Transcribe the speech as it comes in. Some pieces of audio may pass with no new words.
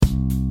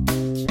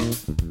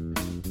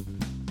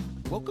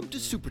Welcome to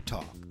Super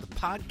Talk, the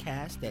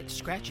podcast that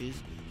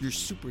scratches your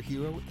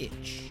superhero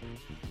itch.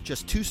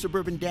 Just two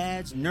suburban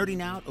dads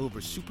nerding out over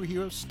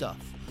superhero stuff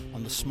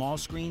on the small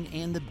screen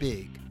and the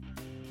big.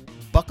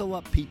 Buckle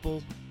up,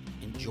 people.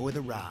 Enjoy the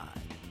ride.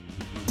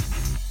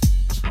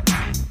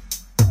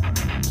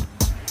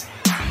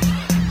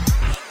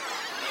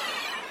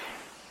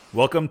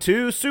 Welcome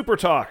to Super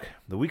Talk,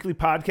 the weekly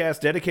podcast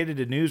dedicated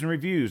to news and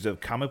reviews of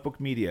comic book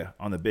media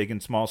on the big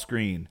and small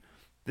screen.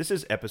 This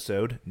is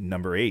episode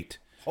number 8.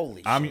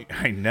 Holy shit.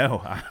 I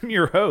know. I'm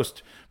your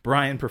host,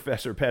 Brian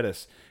Professor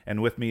Pettis,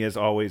 and with me, as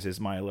always, is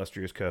my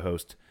illustrious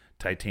co-host,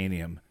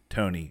 Titanium,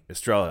 Tony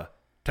Estrella.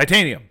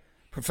 Titanium,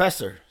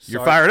 Professor.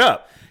 you're fired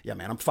up. Yeah,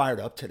 man, I'm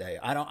fired up today.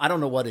 I don't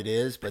know what it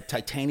is, but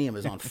Titanium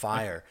is on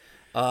fire.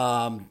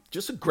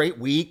 Just a great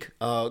week.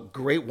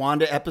 Great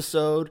Wanda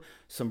episode.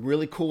 Some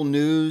really cool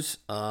news.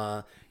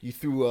 You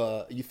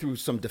threw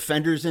some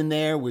Defenders in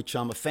there, which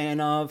I'm a fan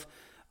of.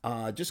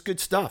 Just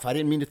good stuff. I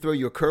didn't mean to throw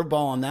you a curveball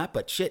on that,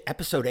 but shit,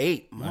 episode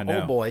 8.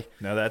 Oh boy.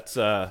 No, that's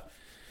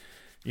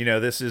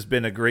this has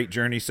been a great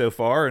journey so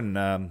far,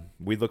 and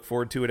we look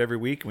forward to it every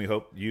week, and we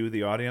hope you,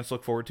 the audience,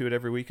 look forward to it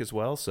every week as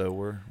well. So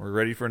we're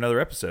ready for another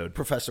episode.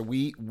 Professor,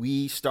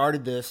 we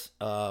started this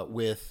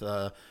with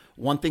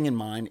one thing in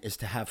mind, is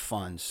to have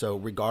fun. So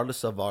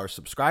regardless of our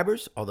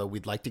subscribers, although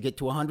we'd like to get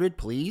to 100,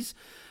 please,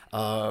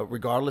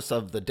 regardless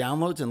of the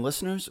downloads and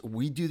listeners,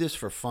 we do this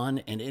for fun,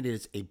 and it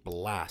is a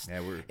blast.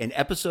 Yeah, in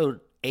episode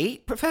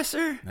 8,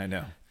 Professor, I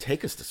know.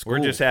 Take us to school. We're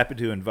just happy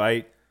to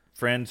invite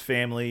friends,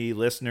 family,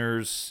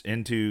 listeners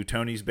into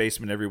Tony's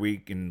basement every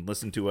week and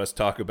listen to us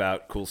talk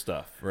about cool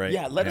stuff, right?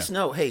 Yeah, let us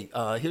know. Hey,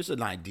 here's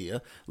an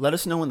idea. Let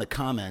us know in the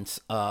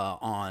comments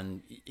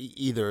on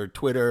either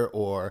Twitter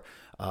or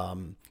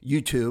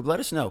YouTube. Let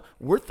us know.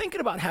 We're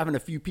thinking about having a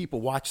few people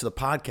watch the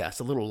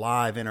podcast, a little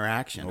live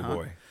interaction. Oh,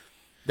 boy.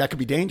 That could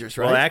be dangerous,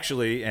 right? Well,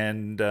 actually,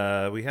 and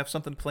we have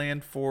something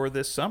planned for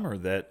this summer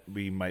that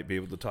we might be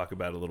able to talk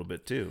about a little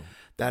bit, too.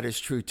 That is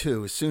true,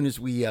 too. As soon as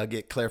we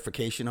get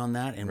clarification on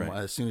that, and Right.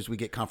 as soon as we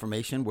get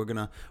confirmation, we're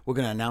gonna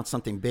announce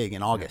something big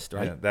in August,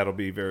 right? Yeah, that'll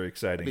be very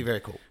exciting. Be very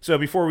cool. So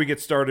before we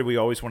get started, we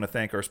always want to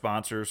thank our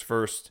sponsors.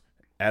 First,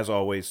 as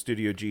always,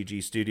 Studio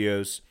GG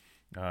Studios.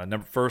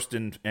 First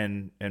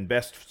and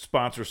best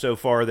sponsor so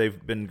far.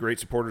 They've been great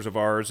supporters of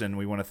ours, and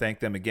we want to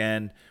thank them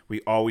again.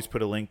 We always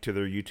put a link to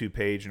their YouTube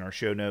page in our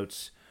show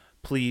notes.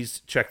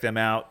 Please check them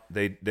out.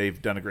 They've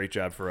done a great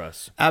job for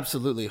us.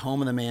 Absolutely.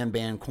 Home of the Man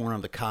Band, Corner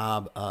of the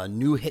Cob.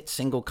 New hit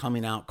single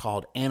coming out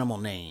called Animal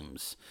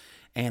Names.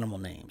 Animal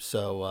Names.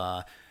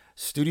 So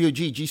Studio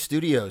GG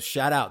Studios,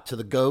 shout out to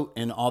the GOAT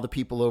and all the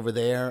people over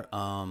there.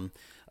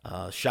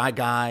 Shy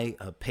Guy,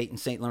 Peyton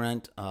St.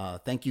 Laurent.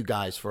 Thank you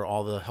guys for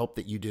all the help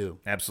that you do.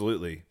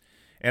 Absolutely.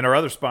 And our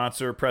other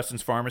sponsor,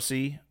 Preston's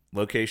Pharmacy,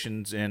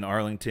 locations in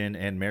Arlington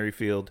and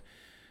Merrifield.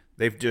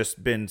 They've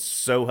just been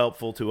so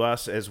helpful to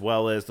us as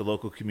well as the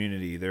local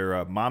community. They're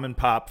a mom and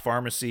pop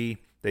pharmacy.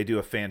 They do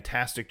a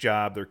fantastic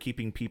job. They're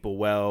keeping people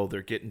well.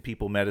 They're getting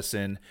people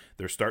medicine.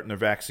 They're starting their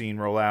vaccine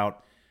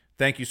rollout.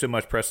 Thank you so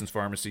much, Preston's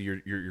Pharmacy.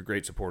 You're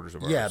great supporters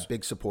of ours. Yeah,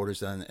 big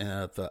supporters in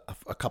a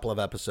couple of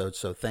episodes.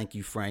 So thank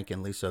you, Frank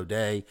and Lisa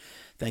O'Day.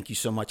 Thank you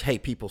so much. Hey,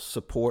 people,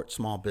 support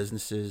small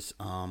businesses.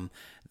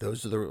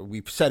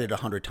 We've said it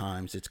 100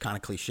 times. It's kind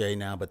of cliche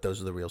now, but those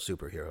are the real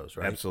superheroes,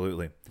 right?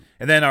 Absolutely.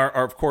 And then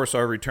of course,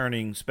 our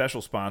returning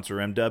special sponsor,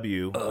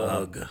 MW.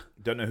 Ugh.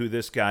 Don't know who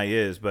this guy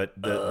is, but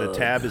the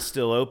tab is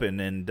still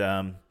open, and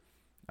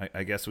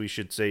I guess we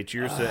should say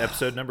cheers to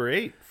episode number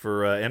 8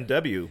 for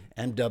MW.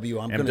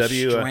 MW, I'm going to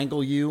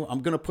strangle you.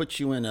 I'm going to put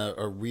you in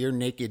a rear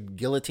naked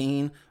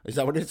guillotine. Is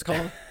that what it's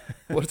called?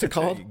 What's it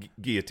called?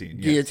 Guillotine.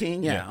 Yes.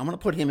 Guillotine? Yeah. I'm going to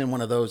put him in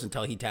one of those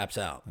until he taps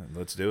out.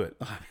 Let's do it.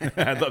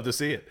 I'd love to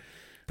see it.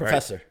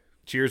 Professor. Right.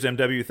 Cheers,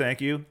 MW.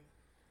 Thank you.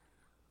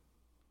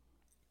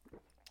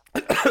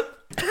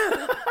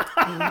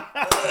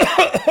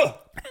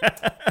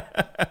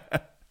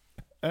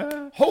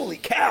 Holy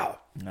cow.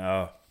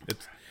 Oh,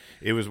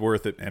 it was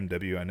worth it,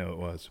 MW. I know it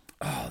was.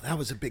 Oh, that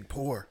was a big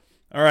pour.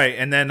 All right.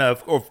 And then,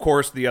 of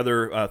course, the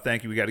other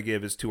thank you we got to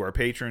give is to our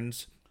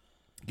patrons.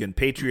 Again,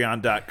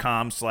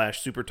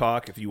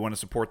 patreon.com/supertalk if you want to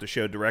support the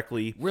show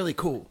directly. Really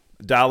cool.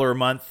 $1 a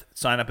month.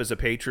 Sign up as a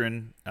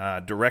patron.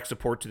 Direct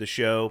support to the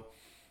show.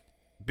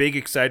 Big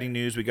exciting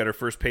news. We got our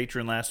first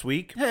patron last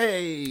week.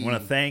 Hey. I want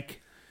to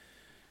thank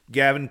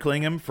Gavin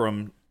Klingham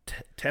from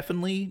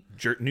Teffenley,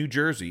 New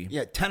Jersey.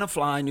 Yeah,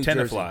 Tenafly, New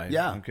Jersey.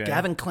 Yeah, okay.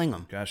 Gavin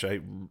Klingham. Gosh, I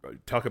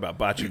talk about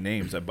botching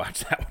names. I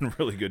botched that one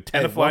really good.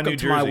 Hey, Tenafly, welcome New to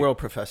Jersey. my world,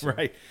 Professor.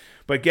 Right.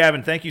 But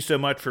Gavin, thank you so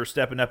much for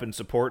stepping up and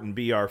support and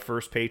be our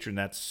first patron.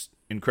 That's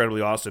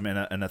incredibly awesome.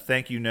 And a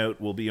thank you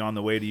note will be on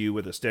the way to you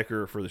with a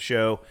sticker for the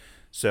show.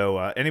 So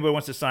anybody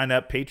wants to sign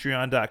up,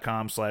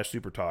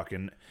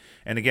 patreon.com/supertalk.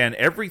 And again,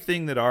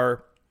 everything that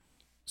our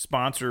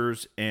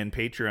sponsors and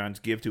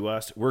Patreons give to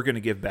us, we're going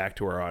to give back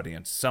to our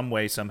audience some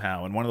way,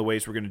 somehow. And one of the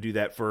ways we're going to do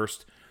that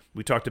first,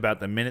 we talked about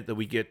the minute that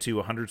we get to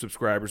 100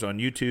 subscribers on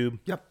YouTube.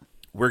 Yep.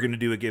 we're going to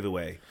do a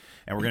giveaway.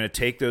 And we're going to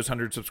take those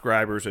 100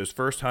 subscribers, those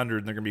first 100,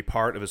 and they're going to be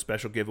part of a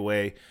special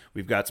giveaway.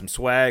 We've got some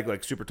swag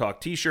like Super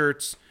Talk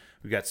t-shirts.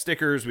 We've got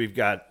stickers. We've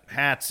got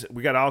hats.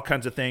 We got all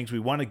kinds of things. We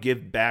want to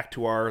give back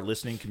to our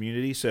listening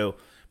community. So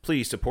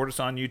please support us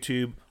on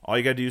YouTube. All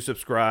you got to do is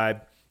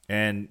subscribe,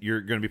 and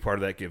you're going to be part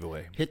of that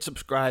giveaway. Hit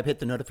subscribe. Hit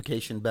the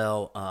notification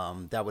bell.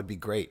 That would be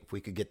great if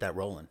we could get that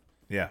rolling.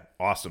 Yeah,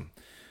 awesome.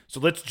 So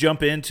let's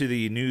jump into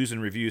the news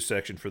and review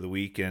section for the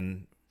week.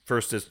 And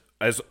first,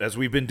 as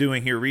we've been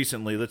doing here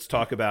recently, let's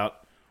talk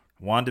about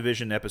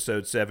WandaVision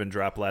episode 7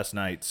 dropped last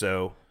night.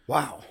 So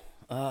wow,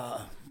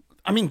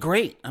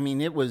 great.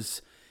 It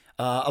was.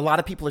 A lot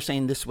of people are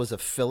saying this was a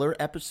filler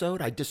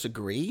episode. I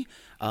disagree.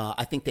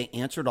 I think they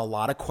answered a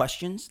lot of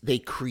questions. They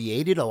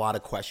created a lot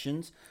of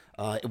questions.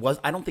 I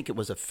don't think it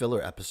was a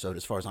filler episode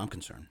as far as I'm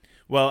concerned.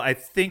 Well, I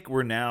think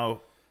we're now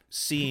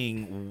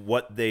seeing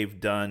what they've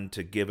done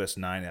to give us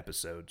 9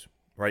 episodes,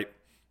 right?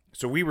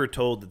 So we were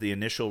told that the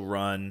initial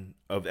run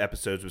of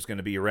episodes was going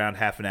to be around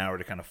half an hour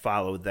to kind of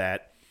follow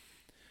that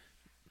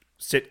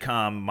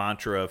sitcom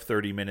mantra of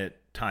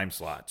 30-minute time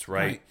slots,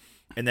 right?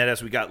 And that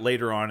as we got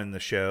later on in the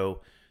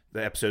show,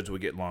 the episodes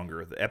would get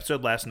longer. The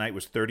episode last night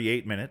was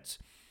 38 minutes,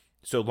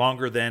 so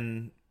longer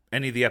than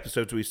any of the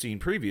episodes we've seen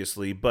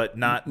previously, but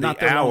not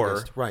the hour,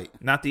 longest, right?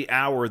 Not the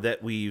hour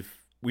that we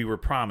were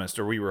promised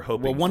or we were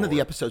hoping. Well, one for. of the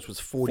episodes was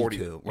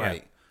 42,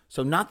 right? Yeah.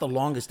 So not the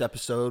longest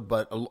episode,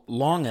 but a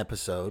long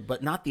episode,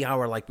 but not the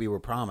hour like we were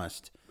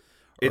promised.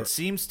 It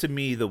seems to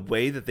me the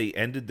way that they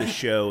ended the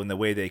show and the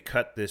way they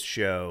cut this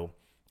show,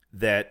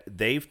 that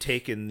they've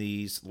taken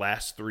these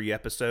last 3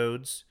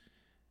 episodes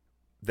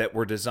that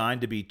were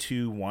designed to be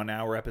 2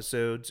 one-hour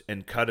episodes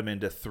and cut them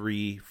into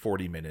 3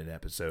 40-minute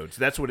episodes.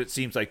 That's what it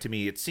seems like to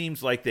me. It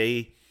seems like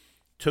they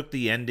took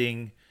the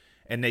ending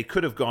and they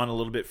could have gone a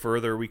little bit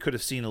further. We could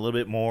have seen a little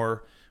bit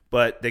more,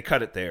 but they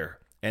cut it there.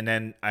 And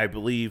then I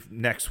believe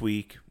next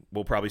week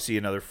we'll probably see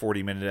another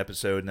 40-minute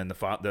episode, and then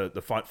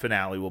the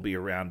finale will be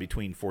around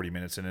between 40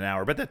 minutes and an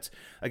hour. But that's,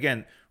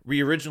 again,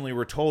 we originally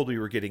were told we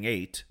were getting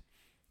 8.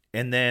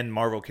 And then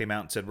Marvel came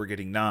out and said we're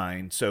getting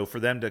 9. So for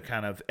them to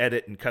kind of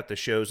edit and cut the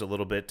shows a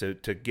little bit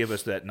to give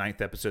us that 9th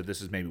episode, this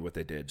is maybe what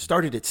they did.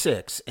 Started at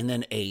 6 and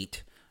then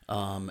 8,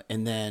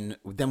 and then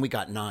we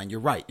got 9. You're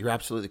right. You're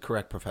absolutely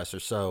correct,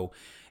 Professor. So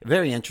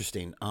very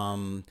interesting.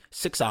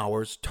 6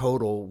 hours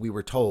total, we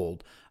were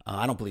told.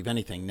 I don't believe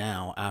anything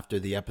now after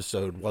the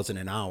episode wasn't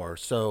an hour.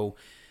 So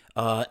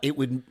it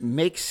would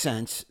make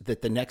sense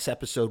that the next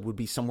episode would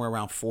be somewhere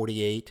around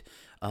 48.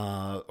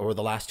 Or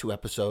the last 2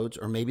 episodes,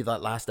 or maybe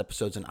that last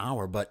episode's an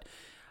hour. But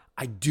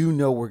I do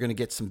know we're going to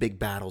get some big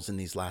battles in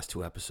these last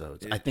 2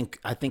 episodes. I think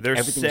they're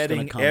everything's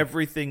setting come.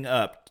 everything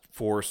up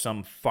for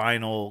some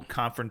final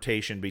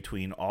confrontation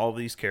between all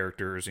these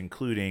characters,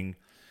 including,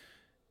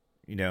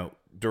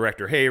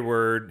 Director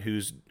Hayward,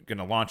 who's going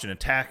to launch an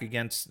attack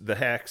against the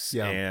Hex,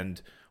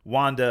 and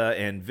Wanda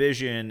and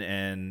Vision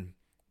and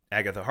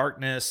Agatha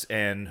Harkness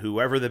and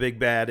whoever the big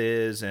bad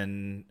is,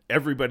 and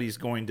everybody's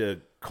going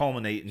to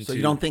culminate into... So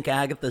you don't think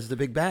Agatha's the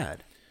big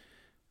bad?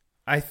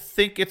 I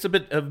think it's a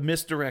bit of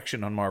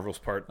misdirection on Marvel's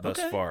part thus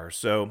far.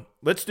 So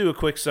let's do a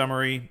quick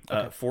summary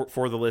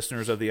for the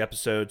listeners of the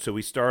episode. So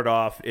we start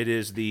off, it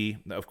is the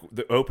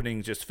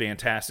opening, just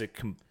fantastic,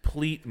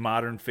 complete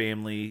Modern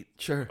Family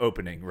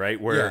opening, right?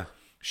 Where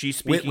she's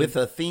speaking... With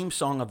a theme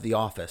song of The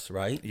Office,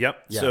 right?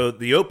 Yep. Yeah. So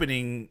the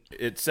opening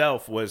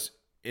itself was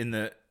in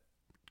the...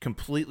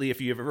 completely, if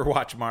you've ever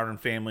watched Modern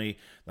Family,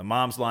 the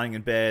mom's lying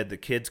in bed, the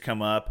kids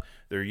come up,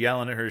 they're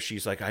yelling at her,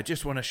 she's like, I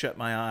just want to shut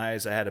my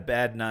eyes, I had a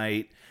bad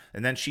night.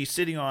 And then she's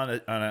sitting on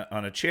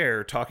a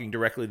chair talking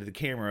directly to the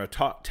camera,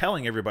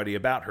 telling everybody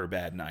about her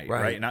bad night,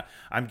 right? And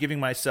I'm giving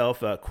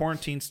myself a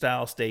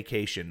quarantine-style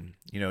staycation,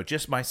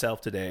 just myself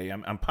today.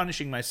 I'm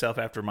punishing myself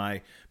after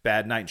my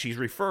bad night. She's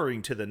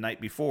referring to the night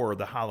before,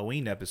 the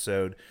Halloween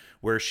episode,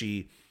 where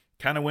she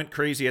kind of went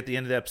crazy at the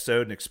end of the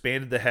episode and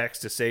expanded the Hex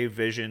to save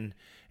Vision,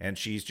 and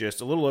she's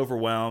just a little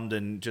overwhelmed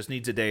and just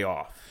needs a day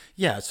off.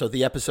 Yeah, so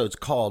the episode's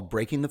called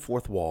Breaking the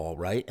Fourth Wall,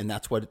 right? And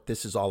that's what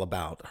this is all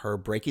about, her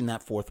breaking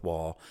that fourth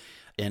wall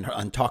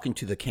and talking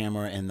to the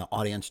camera and the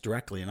audience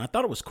directly. And I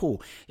thought it was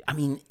cool. I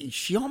mean,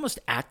 she almost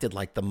acted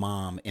like the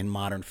mom in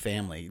Modern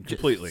Family.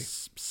 Completely.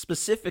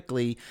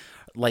 Specifically,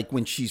 like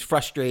when she's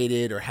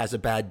frustrated or has a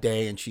bad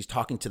day and she's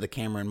talking to the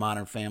camera in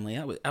Modern Family.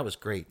 That was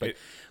great. But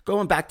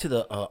going back to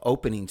the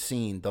opening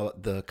scene,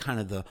 the kind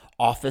of the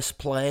Office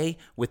play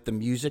with the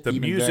music. The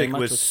music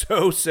was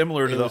so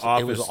similar to the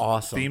Office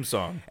awesome. Theme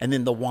song. And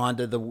then the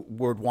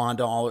word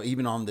Wanda,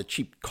 even on the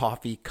cheap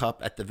coffee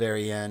cup at the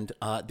very end.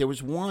 There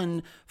was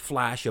one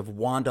flash of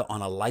Wanda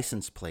on a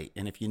license plate.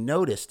 And if you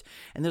noticed,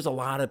 and there's a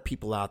lot of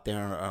people out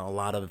there,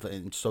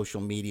 in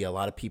social media, a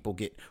lot of people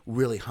get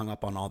really hung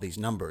up on all these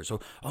numbers.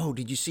 Oh,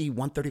 did you see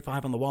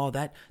 135 on the wall?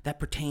 That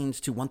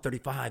pertains to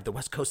 135, the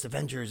West Coast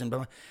Avengers, and blah,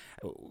 blah.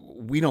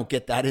 We don't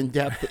get that in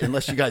depth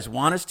unless you guys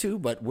want us to,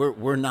 but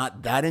we're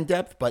not that in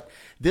depth. But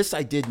this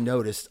I did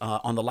notice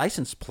on the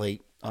license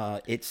plate.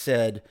 It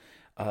said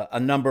a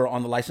number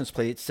on the license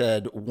plate. It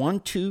said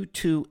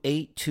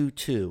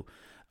 122822.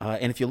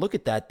 And if you look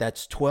at that,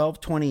 that's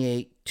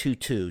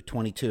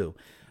 12/28/22.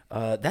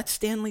 That's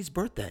Stan Lee's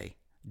birthday,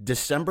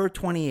 December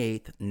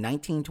 28th,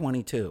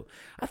 1922.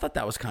 I thought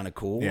that was kind of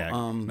cool.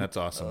 Yeah, that's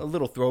awesome. A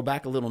little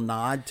throwback, a little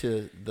nod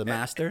to the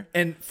master.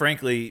 And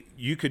frankly,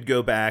 you could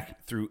go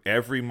back through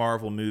every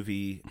Marvel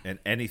movie and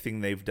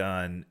anything they've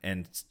done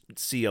and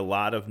see a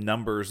lot of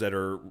numbers that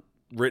are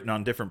written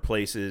on different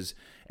places,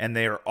 and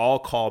they are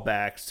all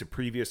callbacks to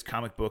previous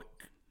comic book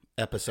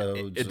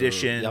Episodes.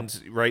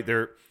 editions, right?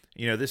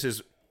 This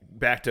is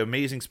back to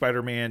Amazing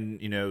Spider-Man,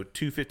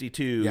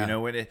 252, Yeah.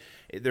 and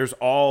there's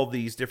all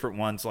these different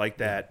ones like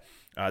that.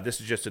 This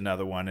is just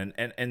another one.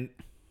 And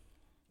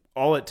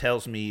all it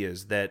tells me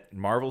is that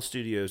Marvel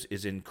Studios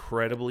is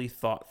incredibly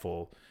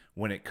thoughtful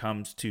when it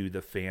comes to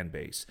the fan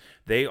base.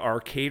 They are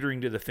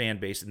catering to the fan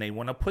base, and they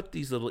want to put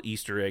these little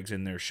Easter eggs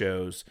in their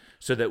shows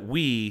so that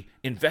we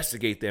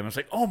investigate them. It's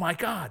like, oh my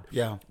God,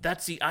 Yeah.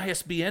 that's the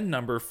ISBN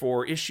number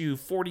for issue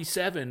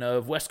 47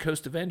 of West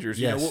Coast Avengers.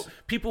 Yes.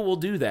 People will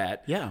do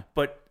that. Yeah.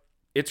 But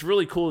it's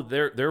really cool.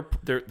 They're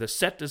the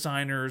set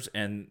designers,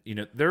 and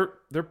they're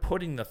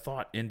putting the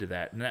thought into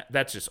that, and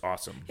that's just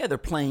awesome. Yeah, they're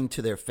playing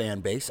to their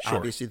fan base. Sure.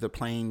 Obviously, they're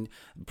playing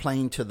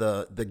to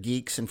the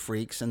geeks and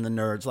freaks and the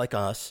nerds like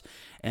us,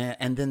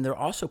 and then they're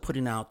also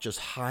putting out just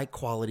high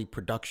quality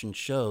production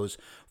shows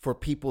for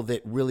people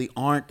that really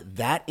aren't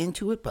that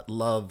into it, but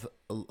love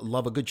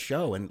a good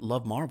show and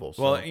love Marvel.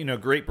 So. Well,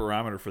 great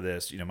barometer for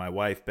this. My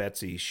wife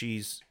Betsy,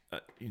 she's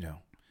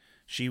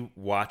she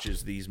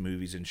watches these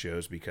movies and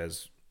shows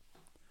because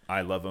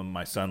I love them.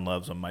 My son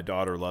loves them. My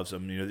daughter loves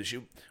them.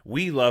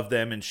 We love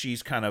them, and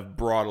she's kind of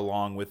brought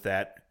along with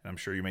that. I'm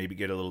sure you maybe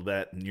get a little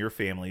bit in your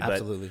family,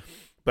 Absolutely.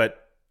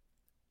 But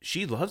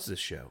she loves this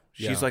show.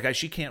 She's Yeah. like,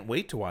 she can't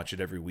wait to watch it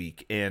every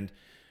week, and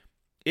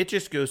it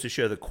just goes to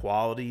show the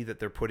quality that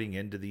they're putting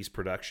into these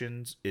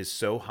productions is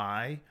so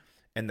high,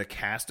 and the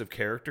cast of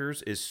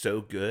characters is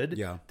so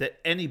good that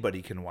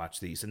anybody can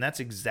watch these, and that's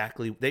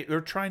exactly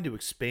they're trying to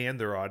expand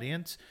their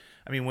audience.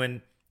 I mean,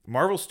 when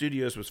Marvel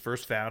Studios was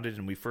first founded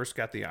and we first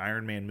got the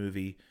Iron Man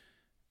movie,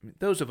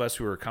 those of us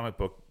who are comic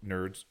book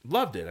nerds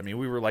loved it. I mean,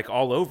 we were like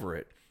all over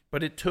it.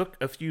 But it took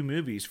a few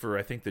movies for,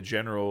 I think, the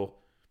general,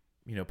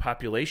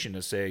 population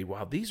to say,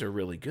 wow, these are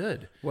really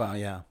good. Well,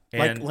 yeah.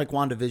 And- like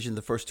WandaVision,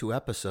 the first two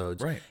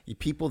episodes. Right.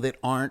 People that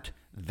aren't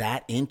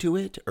that into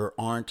it or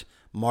aren't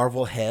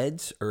Marvel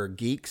heads or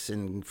geeks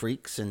and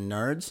freaks and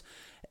nerds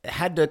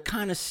had to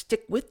kind of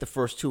stick with the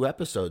first two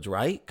episodes,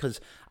 right?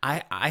 Because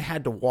I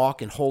had to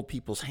walk and hold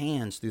people's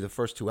hands through the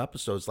first two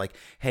episodes like,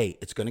 hey,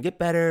 it's going to get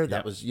better.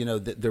 That was,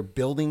 they're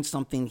building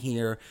something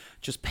here.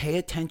 Just pay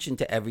attention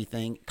to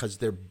everything because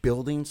they're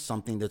building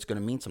something that's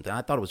going to mean something.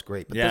 I thought it was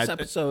great. But I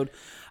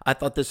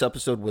thought this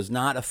episode was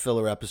not a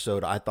filler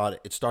episode. I thought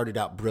it started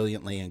out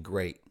brilliantly and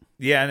great.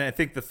 Yeah, and I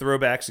think the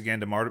throwbacks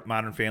again to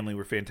Modern Family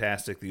were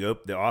fantastic.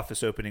 The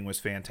Office opening was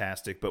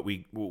fantastic, but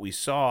what we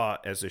saw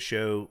as the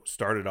show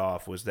started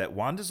off was that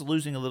Wanda's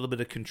losing a little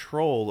bit of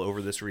control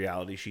over this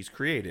reality she's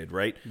created,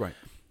 right? Right.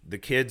 The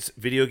kids'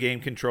 video game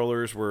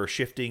controllers were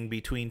shifting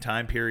between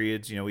time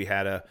periods. We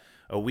had a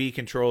Wii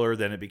controller,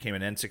 then it became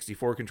an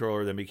N64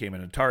 controller, then became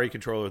an Atari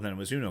controller, then it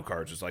was Uno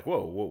cards. It's like,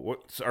 whoa,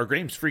 our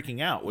game's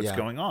freaking out. What's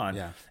going on?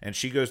 Yeah. And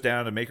she goes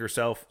down to make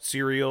herself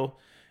cereal,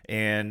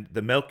 and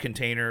the milk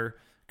container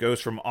goes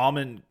from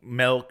almond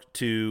milk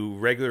to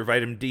regular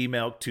vitamin D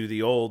milk to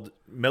the old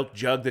milk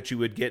jug that you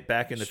would get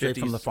back in the 50s. Straight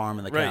from the farm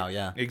and the cow,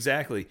 yeah.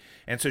 Exactly.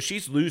 And so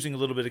she's losing a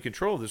little bit of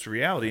control of this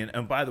reality.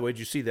 And by the way, did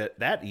you see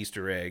that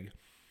Easter egg?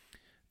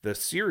 The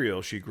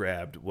cereal she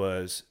grabbed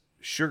was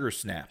Sugar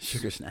Snaps.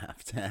 Sugar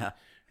Snaps, yeah.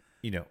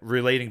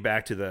 Relating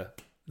back to the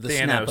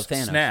Thanos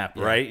snap,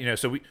 yeah. right?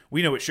 So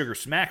we know what Sugar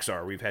Smacks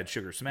are. We've had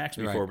Sugar Smacks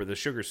before, Right. but the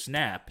Sugar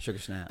Snap,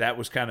 that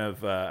was kind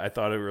of, I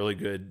thought, a really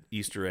good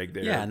Easter egg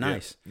there. Yeah,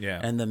 nice. Yeah.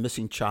 And the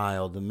missing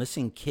child, the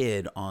missing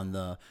kid on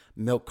the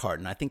milk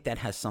carton. I think that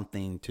has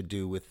something to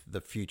do with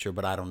the future,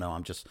 but I don't know.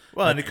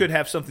 And it could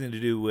have something to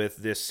do with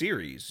this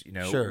series.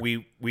 Sure.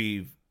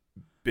 We've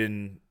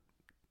been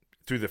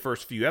through the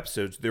first few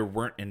episodes. There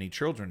weren't any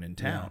children in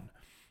town.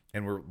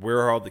 And where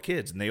are all the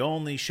kids? And they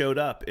only showed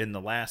up in the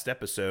last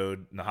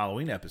episode, in the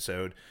Halloween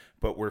episode.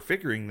 But we're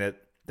figuring that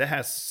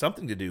has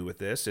something to do with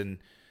this. And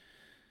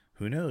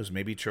who knows?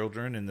 Maybe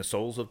children and the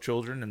souls of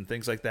children and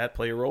things like that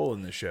play a role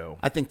in the show.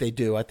 I think they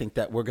do. I think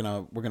that we're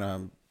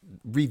gonna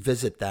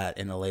revisit that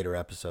in a later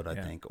episode. I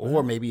think,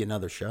 or maybe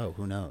another show.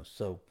 Who knows?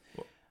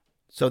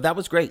 So that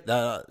was great.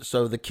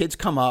 So the kids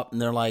come up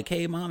and they're like,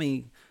 "Hey,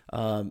 mommy,"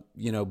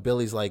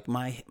 Billy's like,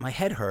 "My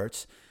head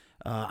hurts.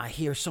 I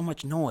hear so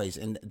much noise,"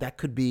 and that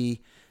could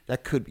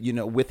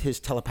with his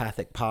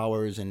telepathic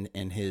powers and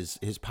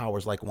his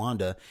powers like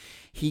Wanda,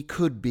 he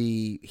could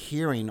be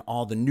hearing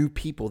all the new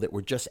people that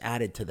were just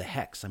added to the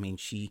Hex. I mean,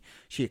 she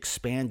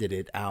expanded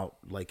it out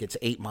like it's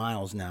 8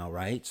 miles now,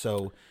 right?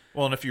 So,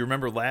 well, and if you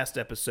remember last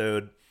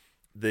episode,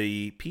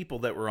 the people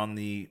that were on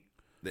the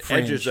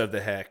Fringe. edges of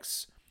the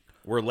Hex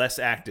were less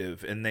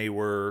active, and they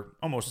were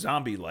almost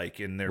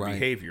zombie-like in their Right.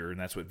 behavior, and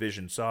that's what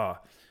Vision saw.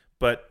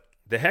 But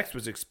the Hex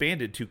was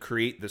expanded to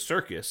create the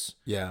circus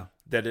Yeah.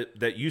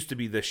 that used to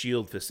be the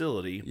Shield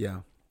facility.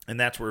 Yeah. And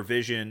that's where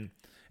Vision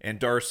and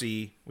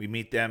Darcy, we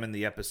meet them in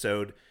the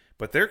episode,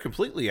 but they're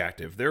completely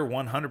active. They're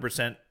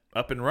 100%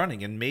 up and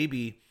running. And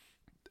maybe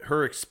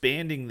her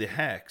expanding the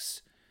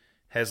Hex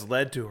has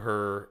led to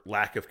her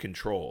lack of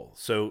control.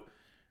 So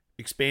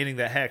expanding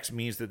the Hex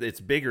means that it's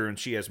bigger and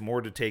she has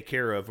more to take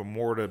care of or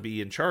more to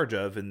be in charge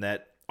of, and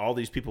that all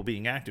these people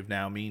being active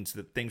now means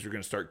that things are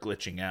going to start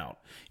glitching out.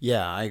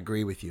 Yeah, I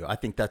agree with you. I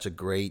think that's a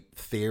great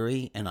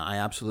theory, and I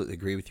absolutely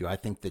agree with you. I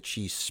think that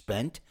she's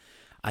spent.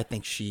 I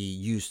think she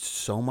used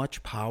so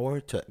much power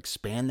to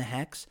expand the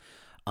Hex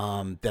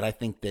that I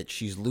think that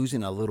she's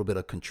losing a little bit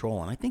of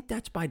control, and I think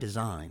that's by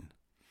design.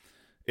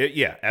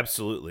 Yeah,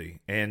 absolutely.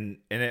 And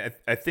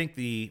I think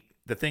the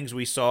things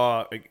we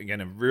saw,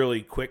 again, a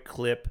really quick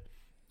clip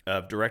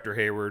of Director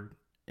Hayward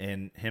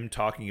and him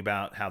talking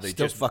about how they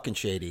Still just fucking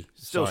shady.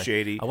 Still Sorry.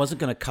 shady. I wasn't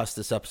going to cuss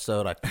this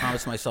episode. I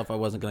promised myself I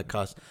wasn't going to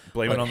cuss.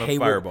 Blame it But on the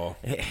fireball.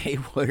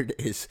 Hayward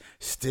is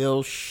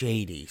still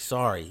shady.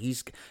 Sorry.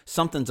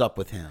 Something's up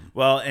with him.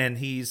 Well, and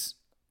he's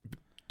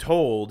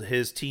told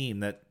his team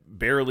that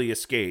barely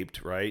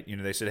escaped, right? You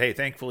know, they said, hey,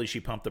 thankfully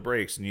she pumped the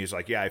brakes. And he's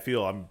like, yeah, I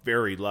feel I'm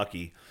very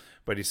lucky.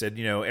 But he said,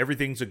 you know,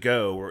 everything's a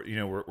go.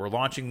 We're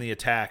launching the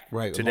attack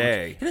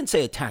today. He didn't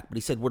say attack, but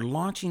he said, we're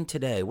launching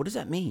today. What does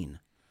that mean?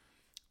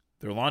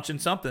 They're launching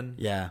something.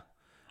 Yeah.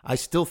 I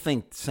still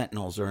think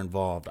Sentinels are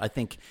involved. I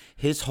think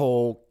his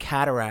whole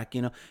cataract,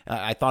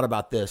 I thought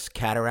about this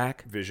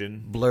cataract.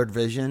 Vision. Blurred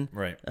vision.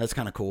 Right. That's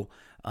kind of cool.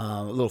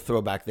 A little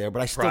throwback there.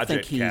 But I still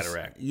Project think he's...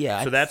 Cataract.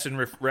 Yeah. So that's in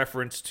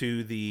reference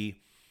to the...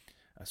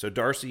 So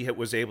Darcy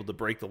was able to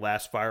break the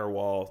last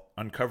firewall,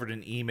 uncovered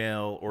an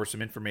email or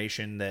some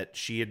information that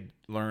she had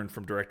learned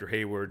from Director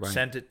Hayward,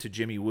 sent it to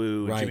Jimmy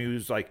Woo. And Jimmy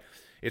Woo's like...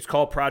 It's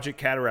called Project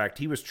Cataract.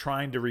 He was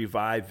trying to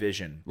revive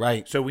Vision.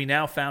 Right. So we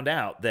now found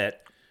out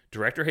that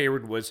Director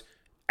Hayward was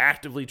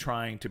actively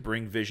trying to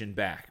bring Vision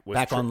back.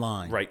 Back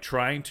online. Right.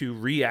 Trying to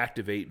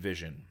reactivate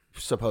Vision.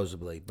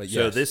 Supposedly. But yes.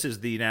 So this is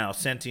the now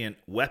sentient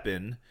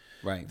weapon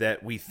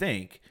that we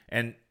think.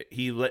 And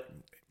he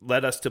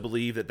led us to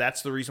believe that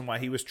that's the reason why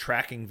he was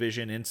tracking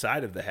Vision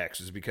inside of the Hex,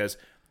 is because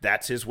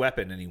that's his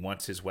weapon and he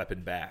wants his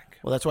weapon back.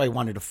 Well, that's why he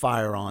wanted to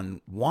fire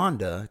on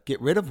Wanda, get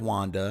rid of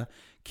Wanda,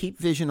 keep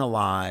Vision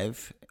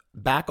alive,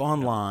 back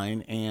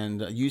online,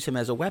 and use him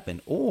as a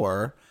weapon.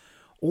 Or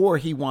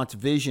he wants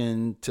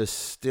Vision to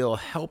still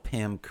help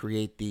him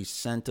create these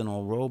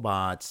Sentinel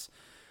robots,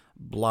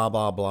 blah,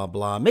 blah, blah,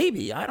 blah.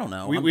 Maybe. I don't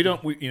know. We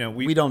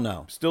don't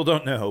know. Still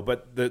don't know.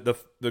 But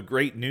the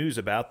great news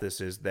about this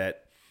is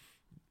that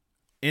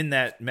in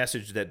that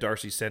message that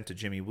Darcy sent to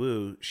Jimmy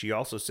Woo, she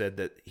also said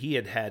that he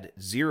had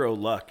zero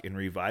luck in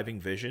reviving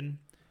Vision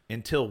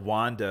until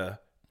Wanda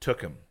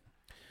took him.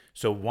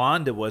 So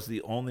Wanda was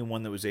the only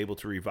one that was able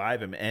to revive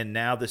him. And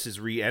now this has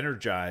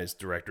re-energized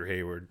Director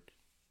Hayward,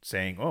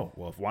 saying, oh,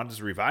 well, if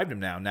Wanda's revived him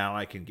now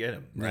I can get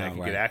him. Right? I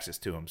can get access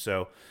to him.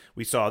 So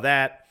we saw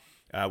that.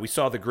 We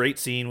saw the great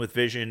scene with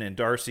Vision and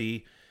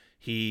Darcy.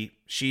 She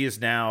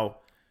is now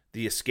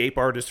the escape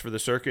artist for the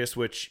circus,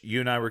 which you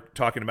and I were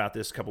talking about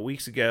this a couple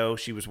weeks ago.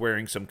 She was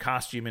wearing some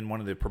costume in one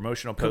of the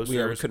promotional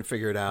posters. We couldn't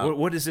figure it out.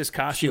 What is this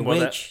costume? Is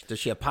she a witch? Does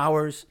she have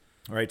powers?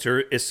 Right, it's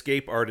her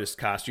escape artist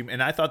costume.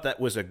 And I thought that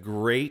was a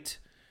great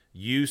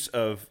use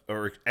of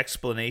or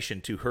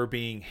explanation to her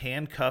being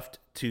handcuffed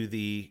to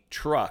the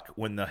truck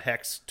when the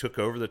Hex took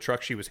over the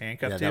truck she was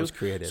handcuffed to. That was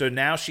creative. So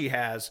now she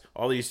has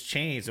all these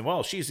chains,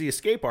 and she's the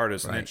escape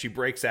artist, and then she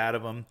breaks out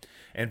of them.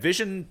 And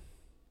Vision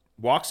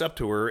walks up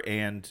to her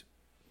and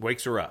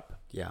wakes her up.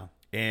 Yeah.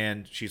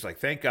 And she's like,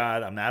 "Thank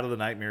God, I'm out of the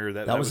nightmare."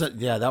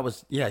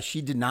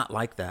 She did not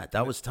like that.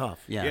 That was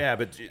tough. Yeah. Yeah,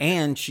 but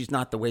and she's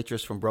not the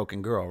waitress from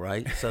Broken Girl,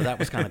 right? So that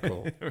was kind of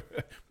cool.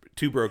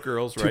 Two broke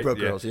girls, right? Two broke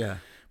girls, yeah.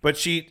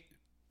 But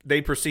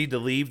they proceed to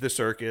leave the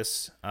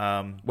circus.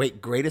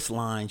 Greatest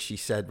line she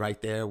said right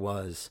there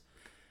was,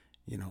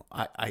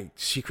 I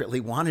secretly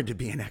wanted to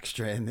be an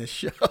extra in this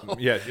show.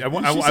 Yeah, I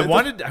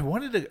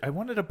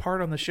wanted a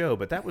part on the show,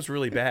 but that was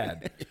really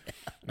bad.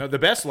 No, the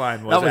best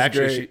line was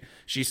actually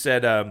she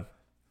said,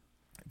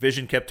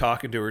 Vision kept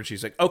talking to her, and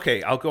she's like,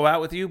 "Okay, I'll go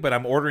out with you, but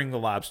I'm ordering the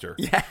lobster."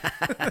 Yeah,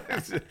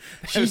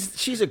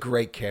 she's a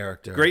great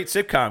character, great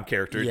sitcom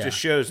character. It just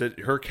shows that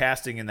her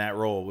casting in that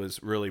role was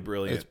really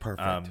brilliant. It's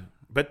perfect.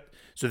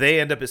 So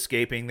they end up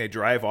escaping. They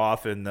drive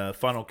off in the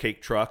funnel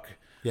cake truck,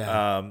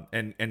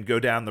 and go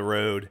down the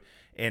road.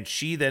 And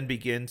she then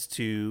begins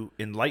to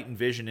enlighten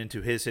Vision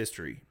into his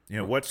history.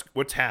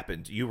 What's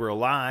happened? You were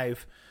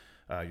alive.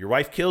 Your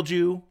wife killed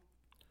you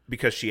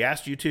because she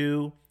asked you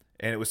to.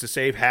 And it was to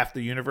save half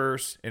the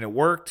universe, and it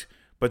worked.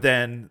 But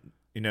then,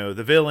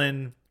 the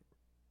villain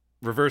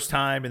reversed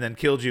time and then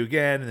killed you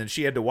again, and then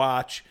she had to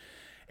watch.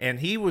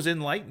 And he was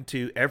enlightened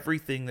to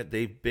everything that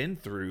they've been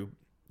through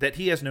that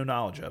he has no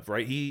knowledge of,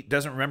 right? He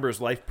doesn't remember his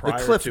life The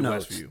prior cliff to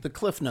notes. Westview. The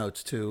cliff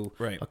notes to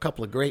Right. a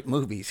couple of great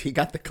movies. He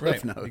got the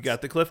cliff notes. He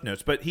got the cliff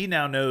notes, but he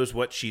now knows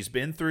what she's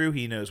been through.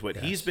 He knows what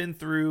he's been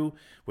through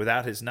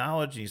without his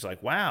knowledge. And he's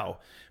like, wow.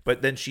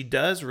 But then she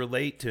does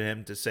relate to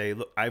him to say,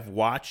 look, I've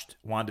watched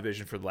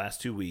WandaVision for the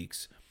last 2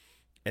 weeks,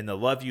 and the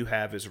love you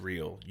have is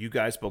real. You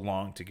guys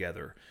belong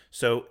together.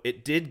 So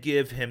it did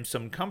give him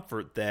some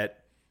comfort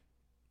that,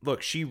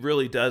 look, she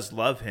really does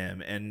love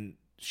him, and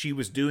she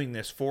was doing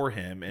this for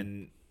him,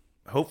 and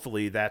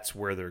hopefully that's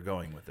where they're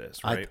going with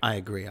this, right? I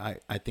agree.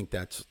 I think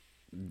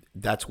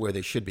that's where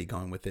they should be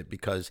going with it,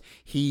 because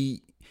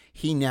he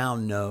now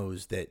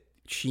knows that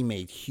she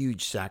made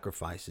huge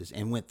sacrifices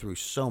and went through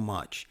so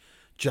much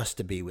just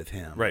to be with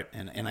him. Right.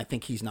 And I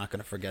think he's not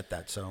going to forget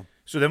that. So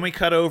then we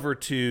cut over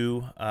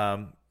to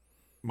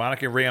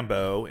Monica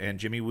Rambeau and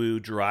Jimmy Woo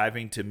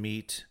driving to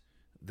meet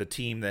the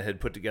team that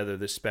had put together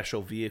this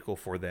special vehicle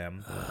for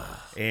them.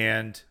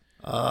 And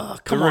the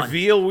come on.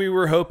 reveal we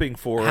were hoping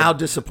for, How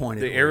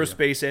disappointed the were you?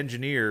 aerospace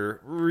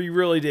engineer, we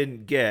really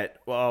didn't get.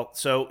 Well,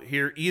 so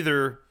here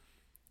either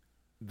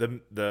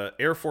the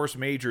Air Force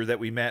major that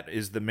we met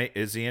is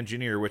the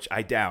engineer, which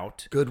I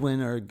doubt. Goodwin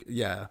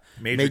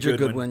Major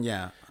Goodwin.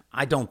 Yeah.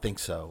 I don't think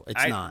so.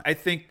 It's not. I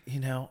think,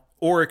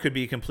 or it could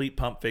be a complete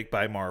pump fake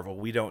by Marvel.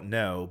 We don't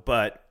know,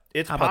 but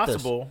it's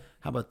possible.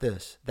 How about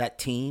this? That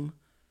team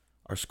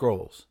are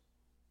Skrulls.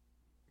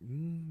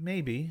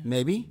 Maybe.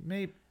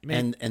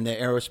 And the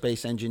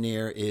aerospace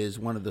engineer is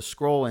one of the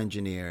Skrull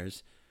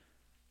engineers.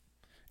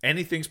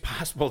 Anything's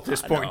possible at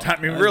this point in time.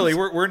 I mean, really,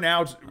 we're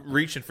now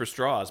reaching for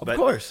straws. But of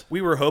course.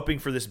 We were hoping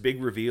for this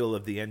big reveal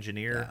of the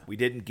engineer. Yeah. We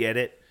didn't get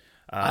it.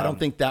 I don't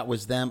think that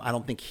was them. I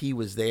don't think he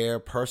was there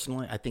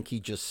personally. I think he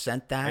just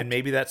sent that. And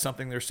maybe that's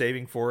something they're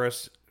saving for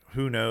us.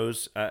 Who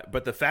knows?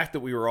 But the fact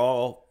that we were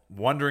all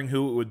wondering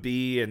who it would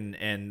be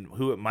and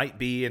who it might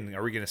be, and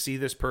are we going to see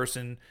this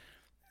person?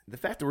 The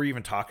fact that we're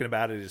even talking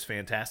about it is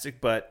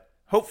fantastic, but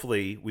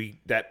hopefully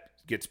that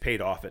gets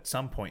paid off at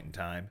some point in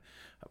time.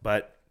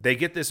 But they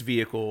get this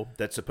vehicle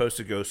that's supposed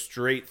to go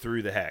straight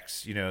through the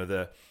hex.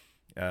 The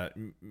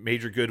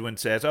Major Goodwin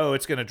says, "Oh,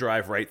 it's going to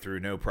drive right through,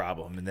 no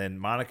problem." And then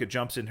Monica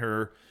jumps in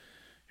her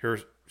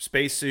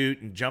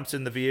spacesuit and jumps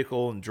in the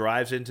vehicle and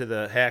drives into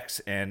the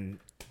hex, and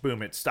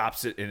boom, it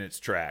stops it in its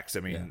tracks.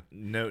 I mean,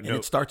 no. And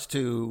it starts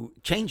to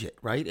change it,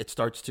 right? It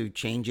starts to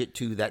change it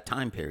to that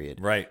time period.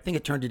 Right. I think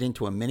it turned it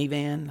into a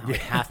minivan, like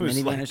half it was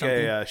minivan like or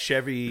something. a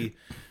Chevy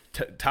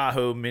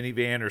Tahoe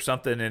minivan or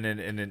something, and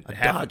then a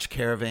Dodge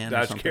Caravan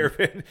or something.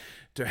 Caravan.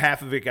 To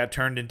half of it got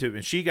turned into,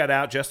 and she got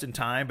out just in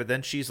time, but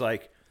then she's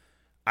like,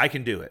 I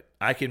can do it.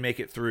 I can make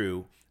it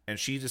through. And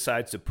she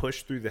decides to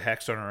push through the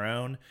hex on her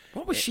own.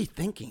 What was she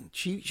thinking?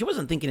 She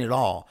wasn't thinking at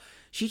all.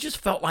 She just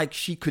felt like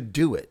she could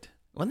do it.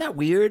 Wasn't that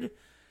weird?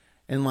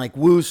 And like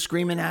Woo's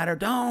screaming at her,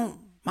 "Don't,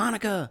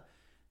 Monica."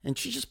 And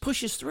she just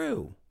pushes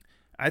through.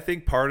 I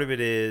think part of it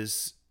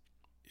is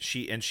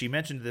she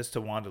mentioned this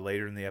to Wanda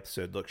later in the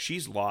episode. Look,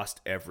 she's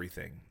lost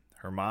everything.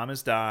 Her mom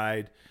has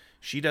died.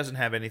 She doesn't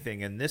have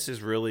anything. And this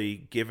has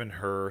really given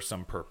her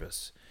some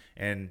purpose.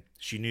 And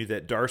she knew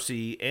that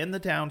Darcy and the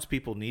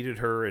townspeople needed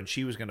her, and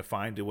she was going to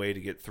find a way to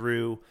get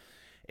through.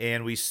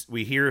 And we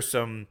hear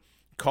some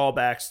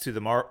callbacks to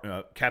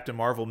the Captain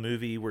Marvel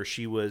movie where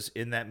she was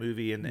in that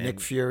movie, and Nick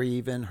Fury,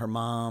 even her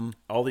mom,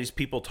 all these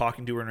people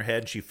talking to her in her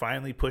head. And she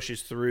finally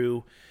pushes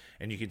through,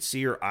 and you can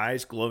see her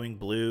eyes glowing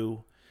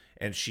blue,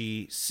 and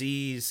she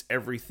sees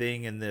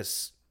everything in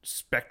this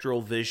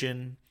spectral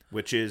vision,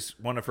 which is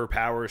one of her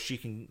powers. She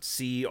can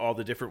see all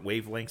the different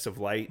wavelengths of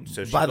light.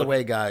 So by the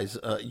way, guys,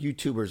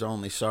 YouTubers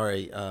only,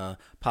 sorry,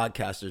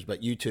 podcasters,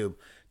 but YouTube,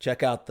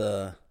 check out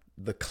the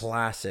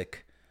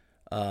classic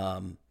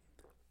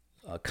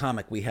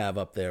comic we have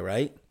up there,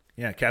 right?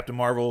 Yeah, Captain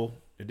Marvel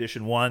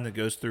edition 1 that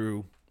goes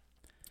through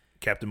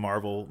Captain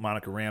Marvel,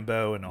 Monica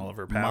Rambeau, and all of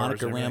her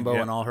powers. Monica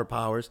Rambeau and all her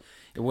powers.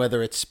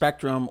 Whether it's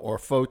Spectrum or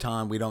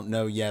Photon, we don't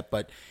know yet,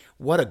 but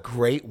what a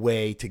great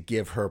way to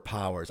give her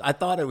powers. I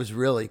thought it was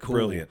really cool.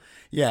 Brilliant.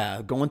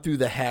 Yeah, going through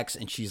the hex,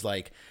 and she's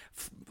like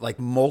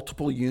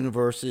multiple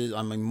universes,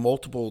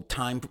 multiple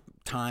time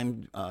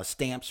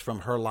stamps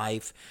from her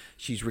life.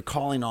 She's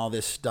recalling all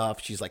this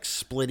stuff. She's like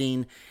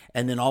splitting,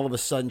 and then all of a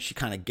sudden she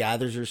kind of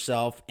gathers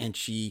herself, and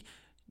she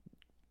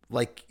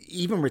like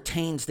even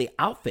retains the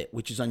outfit,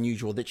 which is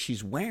unusual, that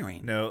she's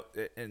wearing. No,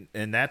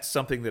 and that's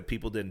something that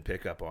people didn't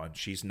pick up on.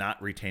 She's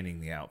not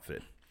retaining the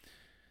outfit.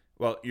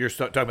 Well, you're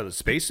talking about the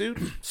spacesuit?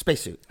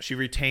 Spacesuit. She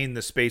retained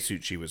the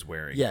spacesuit she was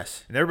wearing.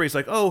 Yes. And everybody's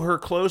like, oh, her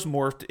clothes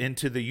morphed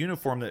into the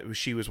uniform that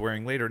she was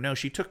wearing later. No,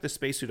 she took the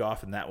spacesuit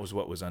off, and that was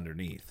what was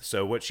underneath.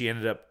 So what she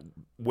ended up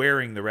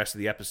wearing the rest of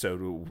the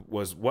episode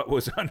was what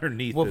was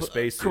underneath the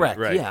spacesuit. Correct.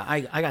 Right. Yeah,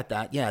 I got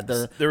that. Yeah.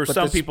 There were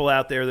some people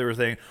out there that were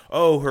saying,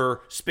 oh,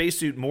 her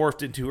spacesuit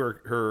morphed into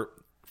her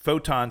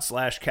Photon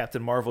 /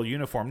 Captain Marvel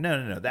uniform.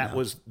 No. That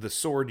was the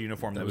sword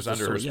uniform that was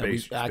under her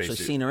space. We've actually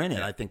seen her in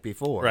it, I think,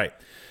 before. Right.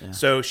 Yeah.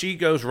 So she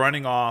goes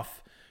running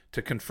off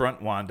to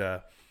confront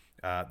Wanda.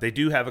 They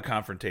do have a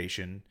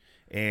confrontation,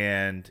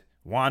 and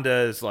Wanda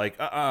is like,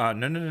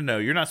 no,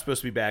 you're not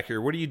supposed to be back here.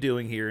 What are you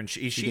doing here? And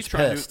she's gets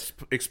trying pissed.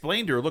 to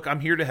explain to her, look, I'm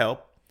here to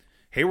help.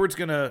 Hayward's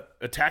going to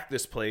attack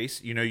this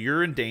place. You know,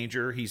 you're in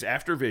danger. He's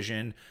after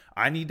Vision.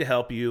 I need to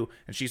help you.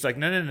 And she's like,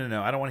 no,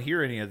 I don't want to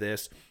hear any of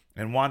this.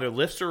 And Wanda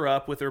lifts her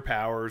up with her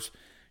powers,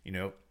 you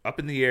know, up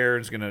in the air,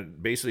 and is going to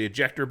basically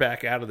eject her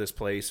back out of this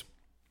place,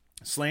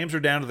 slams her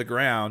down to the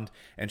ground,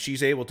 and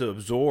she's able to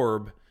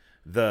absorb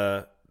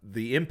the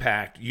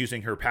impact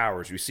using her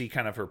powers. We see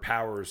kind of her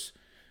powers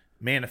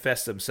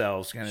manifest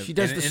themselves kind of. She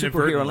does the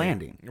superhero inadvertently.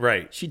 landing.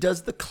 Right. She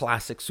does the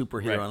classic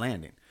superhero Right.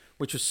 landing,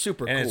 which was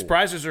super And cool. it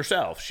surprises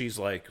herself. She's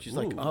like,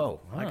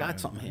 oh, I got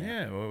something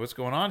here. Yeah, well, what's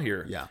going on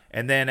here? Yeah.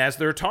 And then as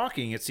they're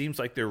talking, it seems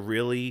like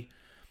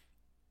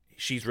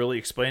she's really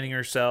explaining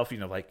herself, you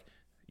know, like,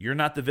 you're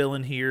not the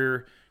villain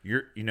here.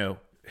 You're, you know,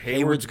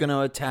 Hayward's going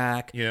to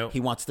attack. You know, he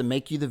wants to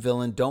make you the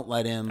villain. Don't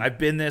let him. I've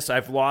been this.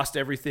 I've lost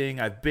everything.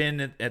 I've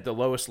been at the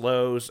lowest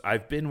lows.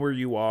 I've been where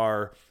you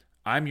are.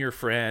 I'm your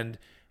friend.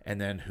 And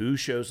then who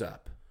shows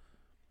up?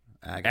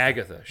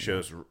 Agatha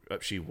shows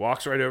up. She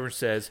walks right over and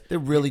says, They're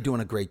really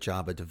doing a great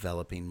job of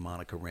developing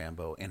Monica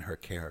Rambeau and her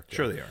character.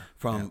 Sure they are.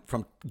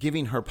 From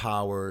giving her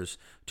powers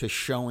to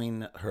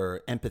showing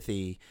her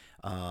empathy.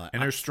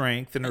 and her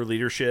strength and her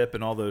leadership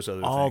and all those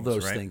other all things.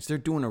 those right? things. They're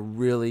doing a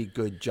really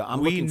good job. I'm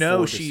We looking know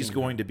forward to she's seeing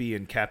going her. to be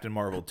in Captain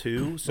Marvel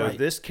too. So Right.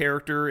 this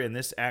character and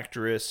this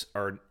actress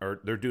are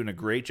they're doing a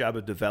great job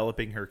of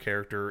developing her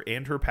character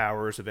and her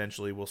powers.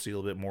 Eventually, we'll see a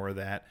little bit more of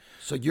that.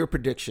 So your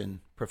prediction,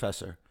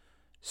 Professor,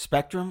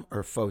 Spectrum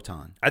or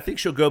Photon? I think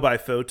she'll go by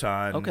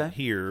Photon Okay.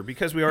 here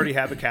because we already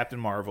have a Captain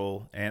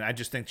Marvel, and I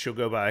just think she'll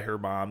go by her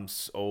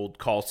mom's old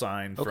call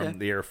sign Okay. from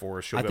the Air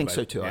Force. She'll I go think by-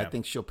 so too. yeah. I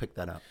think she'll pick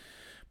that up.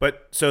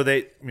 But so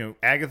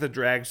Agatha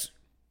drags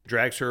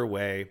her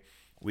away.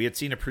 We had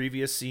seen a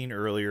previous scene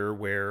earlier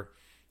where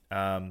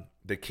Agatha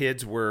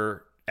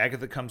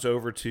comes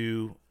over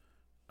to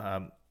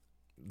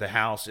the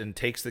house and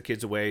takes the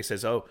kids away.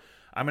 Says, "Oh,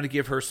 I'm going to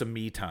give her some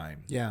me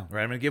time. Yeah.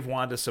 Right. I'm going to give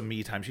Wanda some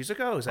me time." She's like,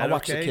 "Oh, is that I'll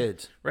watch the okay?"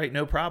 kids. Right.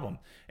 No problem.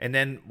 And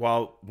then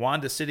while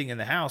Wanda's sitting in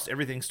the house,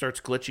 everything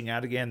starts glitching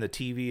out again. The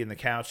TV and the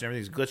couch and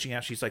everything's glitching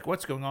out. She's like,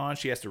 "What's going on?"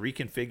 She has to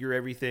reconfigure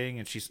everything,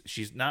 and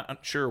she's not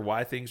sure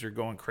why things are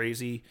going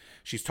crazy.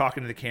 She's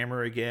talking to the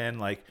camera again,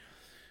 like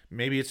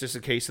maybe it's just a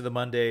case of the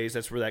Mondays.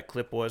 That's where that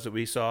clip was that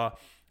we saw.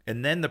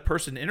 And then the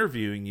person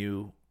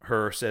interviewing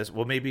her says,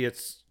 "Well, maybe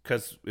it's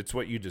because it's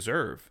what you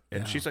deserve."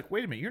 And she's like,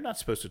 "Wait a minute, you're not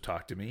supposed to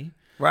talk to me."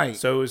 Right.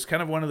 So it was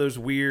kind of one of those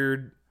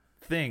weird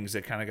things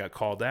that kind of got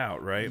called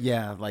out, right?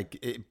 Yeah, like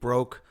it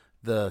broke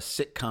the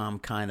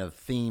sitcom kind of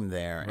theme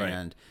there, Right.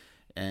 and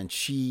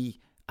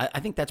I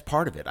think that's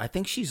part of it. I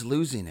think she's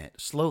losing it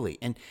slowly,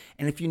 and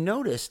if you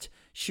noticed,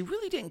 she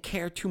really didn't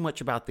care too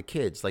much about the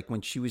kids. Like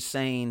when she was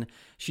saying,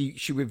 she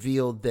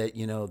revealed that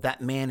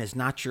that man is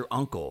not your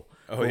uncle.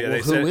 Oh yeah, Well, they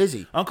who said, is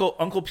he?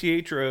 Uncle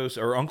Pietro's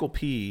or Uncle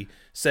P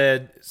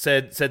said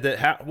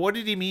that. What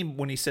did he mean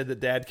when he said that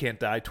Dad can't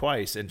die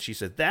twice? And she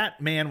said that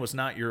man was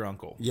not your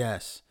uncle,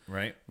 Yes.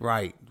 right?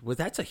 Right. Well,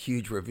 that's a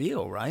huge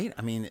reveal, right?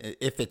 I mean,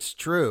 if it's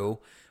true,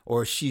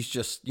 or she's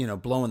just,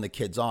 blowing the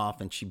kids off,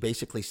 and she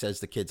basically says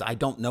to the kids, "I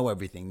don't know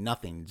everything,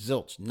 nothing,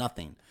 zilch,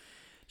 nothing."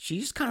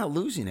 She's kind of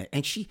losing it,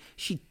 and she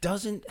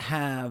doesn't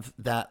have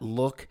that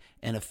look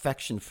and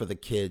affection for the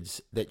kids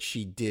that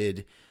she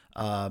did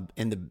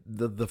in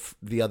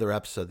the other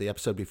episode, the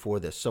episode before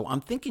this. So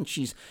I'm thinking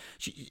it's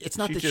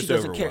not She's that she just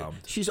doesn't care.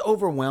 overwhelmed. She's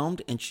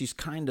overwhelmed, and she's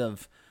kind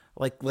of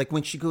like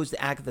when she goes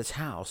to Agatha's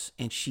house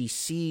and she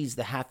sees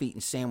the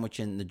half-eaten sandwich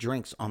and the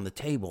drinks on the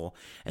table,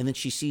 and then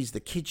she sees the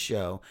kids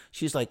show.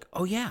 She's like,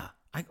 "Oh yeah,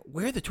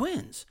 where are the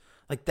twins?"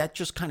 Like that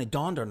just kind of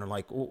dawned on her.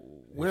 Like,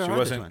 where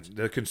are the twins?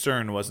 The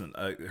concern wasn't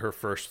her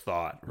first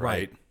thought,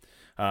 right?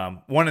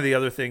 One of the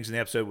other things in the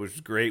episode was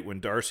great when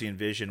Darcy and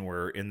Vision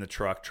were in the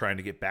truck trying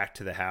to get back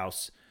to the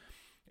house.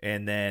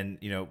 And then,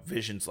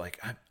 Vision's like,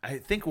 I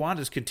think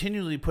Wanda's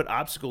continually put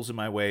obstacles in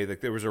my way.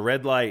 Like there was a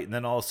red light, and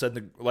then all of a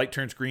sudden the light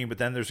turns green, but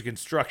then there's a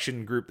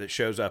construction group that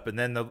shows up, and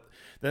then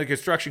the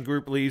construction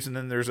group leaves, and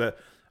then there's a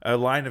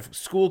line of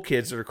school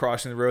kids that are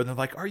crossing the road, and they're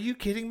like, "Are you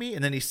kidding me?"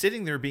 And then he's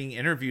sitting there being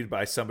interviewed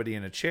by somebody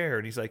in a chair,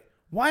 and he's like,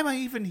 "Why am I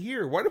even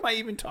here? What am I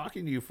even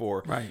talking to you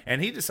for?" Right.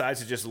 And he decides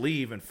to just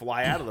leave and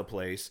fly out of the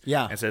place.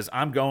 Yeah. And says,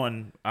 I'm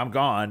gone.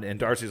 And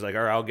Darcy's like,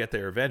 "All right, I'll get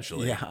there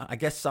eventually." Yeah, I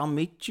guess I'll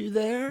meet you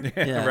there.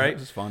 Yeah, right? It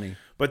was funny.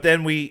 But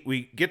then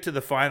we get to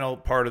the final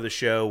part of the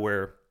show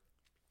where,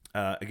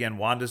 again,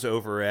 Wanda's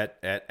over at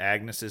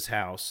Agnes's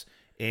house,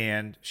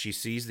 and she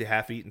sees the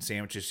half-eaten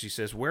sandwiches. She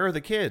says, "Where are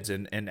the kids?"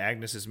 And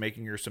Agnes is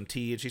making her some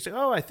tea, and she says,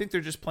 "Oh, I think they're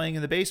just playing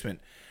in the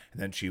basement."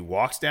 And then she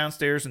walks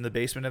downstairs in the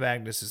basement of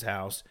Agnes's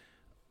house,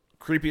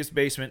 creepiest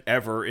basement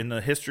ever in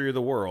the history of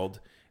the world,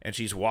 and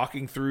she's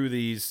walking through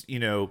these,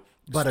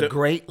 But a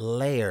great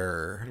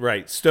lair.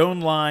 right,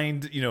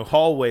 stone-lined,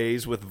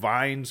 hallways with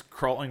vines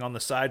crawling on the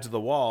sides of the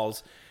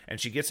walls, and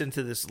she gets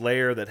into this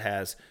lair that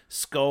has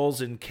skulls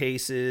in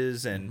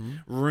cases and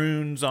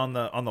runes on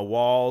the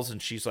walls,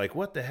 and she's like,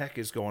 "What the heck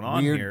is going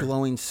on Weird here?"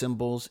 glowing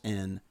symbols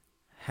and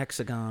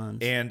hexagons.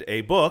 And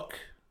a book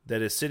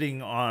that is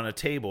sitting on a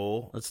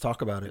table Let's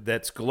talk about it.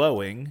 that's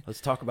glowing.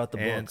 Let's talk about the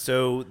And book.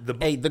 so the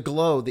Hey, the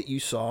glow that you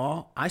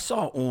saw, I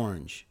saw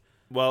orange.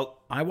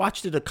 well, I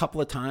watched it a couple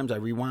of times. I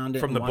rewound it.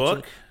 From and the watched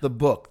book? it. The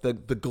book. The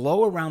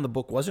glow around the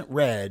book wasn't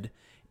red.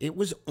 It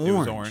was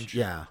orange. orange.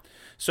 Yeah.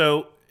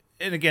 so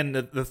and again,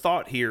 the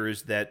thought here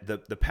is that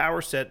the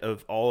power set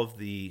of all of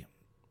the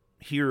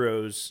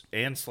heroes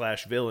and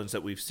 / villains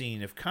that we've seen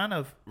have kind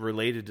of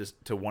related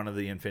to one of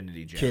the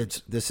Infinity Gems.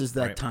 Kids, this is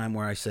that Right. time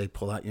where I say,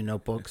 pull out your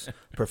notebooks.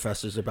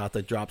 Professor's about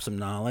to drop some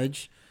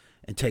knowledge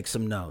and take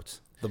some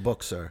notes. The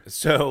book, sir.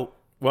 So,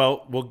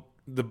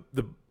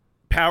 the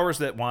powers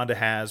that Wanda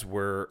has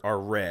are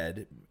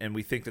red, and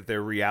we think that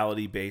they're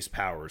reality-based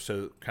powers,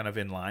 so kind of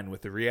in line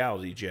with the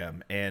reality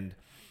gem. And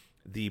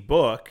the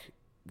book,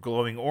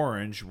 glowing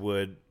orange,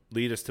 would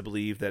lead us to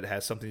believe that it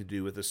has something to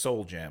do with the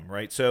soul gem,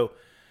 right? So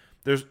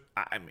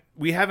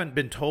we haven't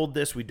been told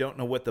this. We don't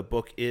know what the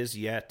book is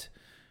yet.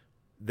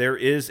 There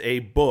is a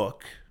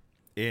book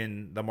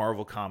in the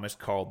Marvel Comics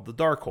called The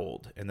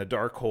Darkhold, and the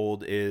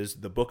Darkhold is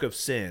the Book of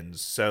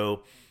Sins.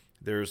 So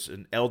there's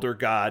an elder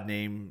god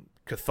named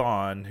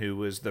Chthon who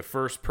was the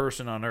first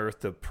person on Earth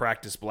to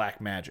practice black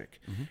magic.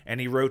 And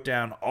he wrote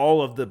down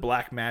all of the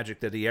black magic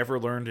that he ever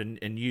learned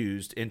and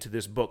used into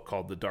this book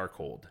called The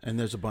Darkhold. And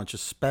there's a bunch of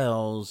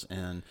spells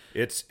and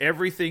It's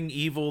everything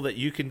evil that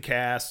you can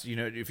cast. You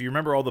know, if you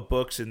remember all the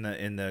books in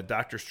the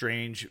Doctor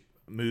Strange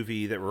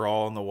movie that were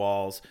all on the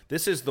walls,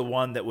 this is the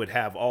one that would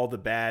have all the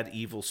bad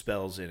evil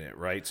spells in it,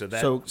 right?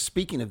 So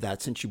speaking of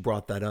that, since you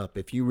brought that up,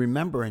 if you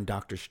remember in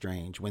Doctor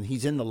Strange, when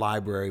he's in the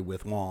library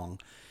with Wong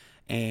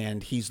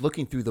and he's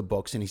looking through the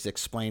books and he's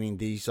explaining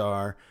these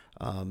are,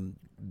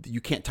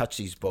 you can't touch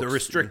these books. the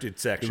restricted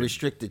section. The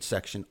restricted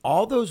section.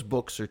 All those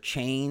books are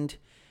chained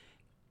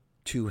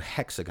to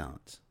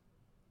hexagons.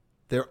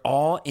 They're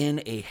all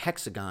in a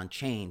hexagon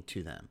chained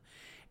to them.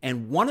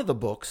 And one of the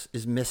books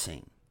is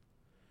missing.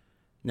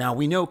 Now,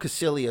 we know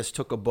Caecilius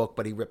took a book,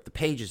 but he ripped the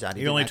pages out.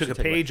 He only took a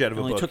page out of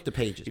a book. He only took the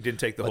pages. He didn't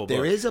take the but whole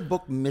there book. is a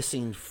book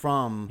missing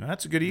from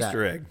That's a good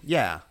Easter egg.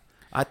 Yeah.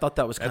 I thought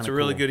that was kind of That's cool. a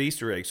really good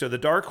Easter egg. So the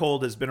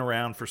Darkhold has been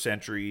around for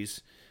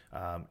centuries.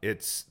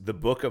 It's the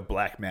book of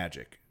black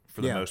magic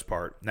for the most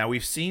part. Now,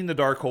 we've seen the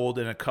Darkhold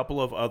in a couple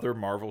of other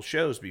Marvel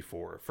shows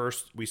before.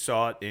 First, we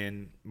saw it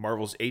in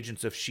Marvel's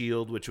Agents of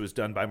S.H.I.E.L.D., which was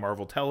done by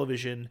Marvel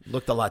Television.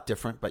 Looked a lot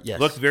different, but yes.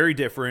 Looked very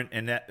different,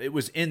 and that it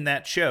was in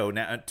that show.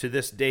 Now, to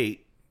this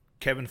date,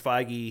 Kevin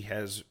Feige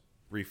has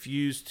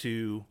refused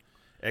to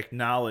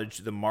acknowledge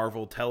the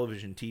Marvel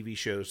Television TV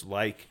shows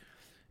like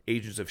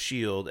Agents of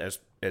S.H.I.E.L.D.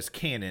 as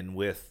canon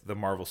with the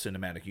Marvel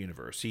Cinematic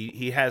Universe.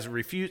 He has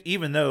refused,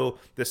 even though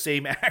the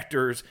same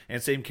actors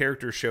and same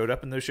characters showed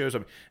up in those shows.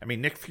 I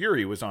mean, Nick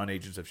Fury was on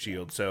Agents of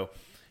S.H.I.E.L.D., so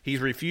he's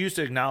refused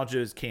to acknowledge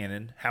it as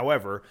canon.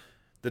 However,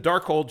 the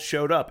Darkhold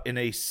showed up in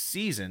a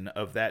season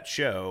of that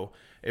show.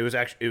 It was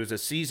a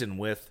season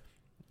with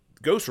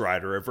Ghost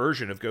Rider, a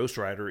version of Ghost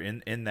Rider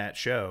in that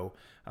show.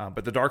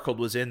 But the Darkhold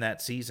was in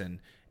that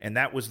season, and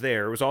that was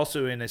there. It was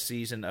also in a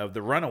season of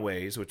The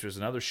Runaways, which was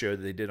another show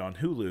that they did on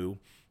Hulu.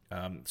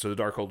 So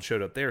the Darkhold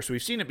showed up there. So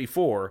we've seen it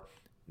before.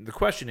 The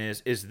question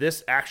is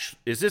this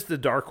the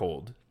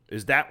Darkhold?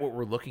 Is that what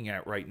we're looking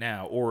at right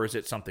now, or is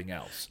it something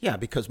else? Yeah,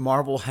 because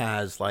Marvel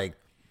has like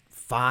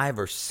 5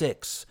 or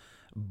 6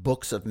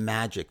 books of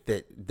magic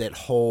that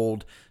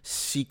hold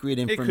secret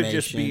It information. could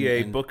just be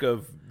a book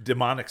of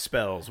demonic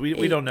spells.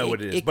 We don't know what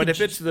it is. it But could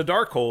if it's the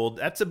Darkhold,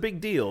 that's a big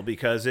deal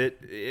because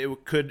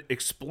it could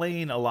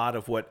explain a lot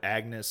of what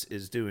Agnes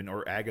is doing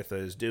or Agatha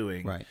is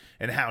doing, Right.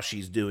 and how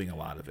she's doing a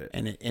lot of it.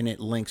 And it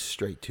links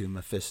straight to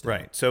Mephisto.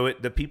 Right. So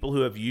the people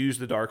who have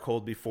used the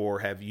Darkhold before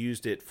have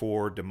used it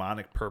for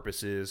demonic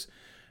purposes.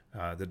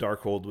 The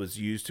Darkhold was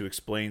used to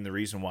explain the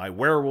reason why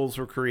werewolves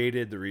were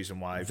created, the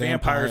reason why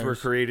vampires were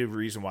created, the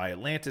reason why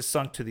Atlantis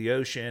sunk to the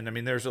ocean. I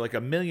mean, there's like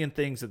a million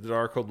things that the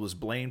Darkhold was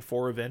blamed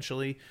for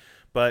eventually.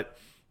 But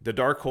the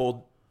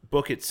Darkhold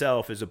book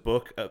itself is a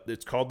book.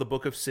 It's called the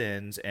Book of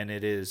Sins, and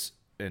it is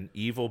an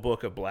evil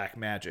book of black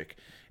magic.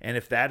 And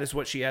if that is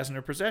what she has in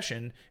her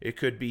possession, it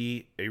could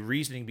be a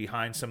reasoning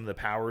behind some of the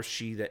powers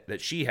that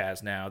she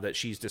has now that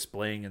she's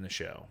displaying in the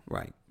show.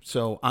 Right.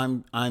 So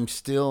I'm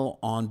still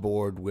on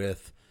board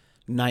with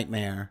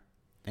Nightmare,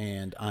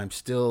 and I'm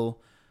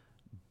still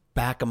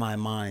back of my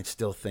mind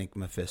still think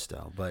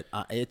Mephisto, but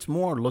it's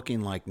more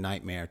looking like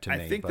Nightmare to me.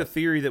 I think the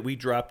theory that we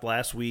dropped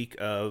last week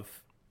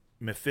of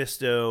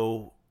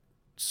Mephisto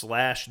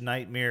 /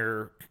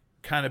 Nightmare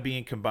kind of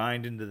being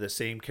combined into the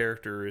same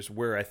character is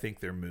where I think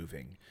they're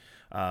moving.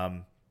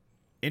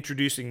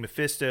 Introducing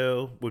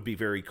Mephisto would be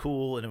very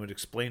cool, and it would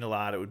explain a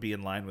lot. It would be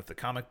in line with the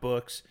comic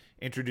books.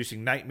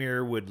 Introducing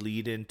Nightmare would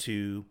lead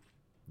into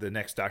the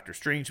next Doctor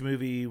Strange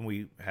movie.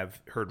 We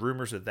have heard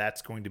rumors that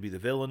that's going to be the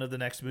villain of the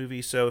next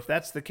movie. So if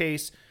that's the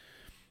case,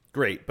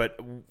 great. But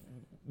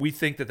we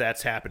think that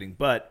that's happening.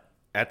 But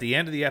at the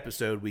end of the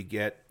episode, we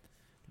get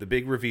the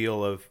big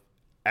reveal of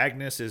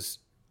Agnes is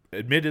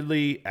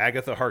admittedly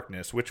Agatha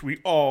Harkness, which we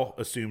all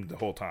assumed the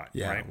whole time.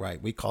 Yeah,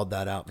 right. We called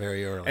that out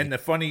very early. And the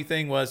funny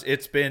thing was,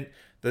 it's been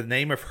The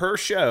name of her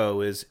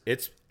show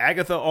it's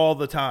Agatha All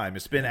the Time.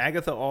 It's been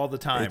Agatha All the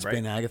Time, It's right?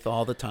 been Agatha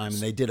all the time,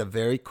 and they did a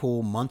very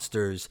cool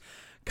Munsters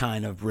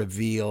kind of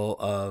reveal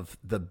of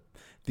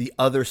the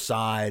other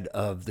side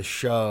of the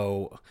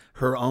show,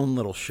 her own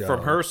little show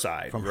From her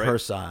side, from right? her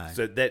side.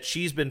 So that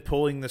she's been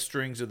pulling the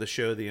strings of the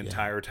show the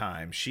entire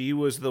time. She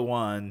was the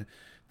one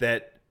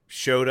that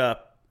showed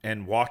up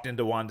and walked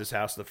into Wanda's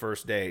house the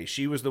first day.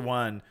 She was the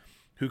one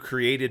who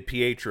created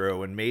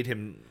Pietro and made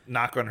him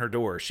knock on her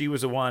door. She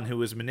was the one who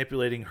was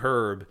manipulating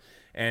Herb,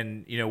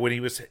 and when he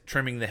was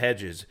trimming the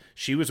hedges.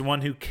 She was the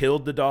one who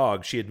killed the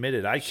dog. She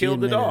admitted, I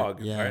killed the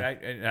dog.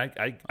 Yeah.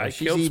 I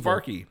She's killed evil.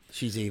 Sparky.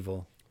 She's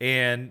evil.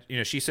 And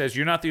she says,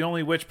 you're not the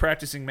only witch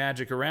practicing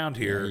magic around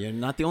here. You're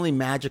not the only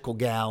magical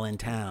gal in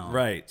town.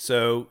 Right.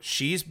 So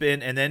she's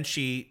been, and then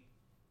she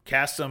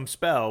casts some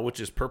spell, which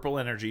is purple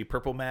energy,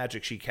 purple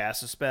magic. She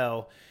casts a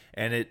spell,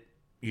 and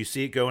you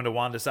see it go into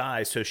Wanda's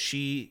eyes. So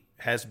she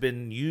has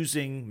been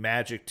using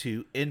magic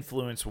to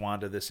influence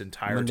Wanda this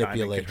entire time and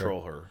Manipulate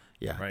control her.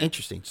 Yeah, Right?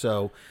 interesting.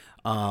 So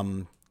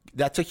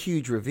that's a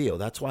huge reveal.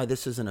 That's why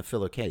this isn't a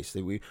filler case.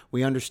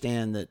 We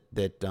understand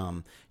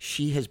that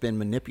she has been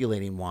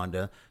manipulating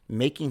Wanda,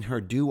 making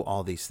her do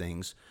all these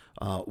things.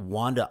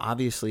 Wanda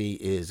obviously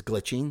is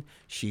glitching.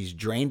 She's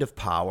drained of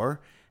power,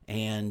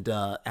 and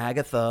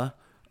Agnes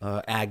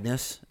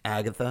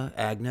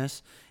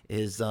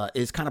is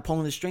kind of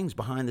pulling the strings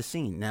behind the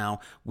scene.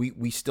 Now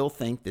we still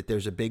think that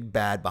there's a big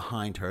bad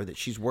behind her, that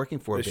she's working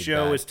for a The big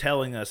show bad. is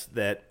telling us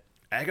that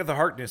Agatha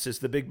Harkness is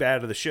the big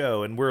bad of the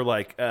show, and we're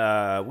like,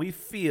 we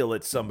feel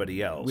it's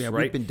somebody else, Yeah,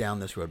 right? we've been down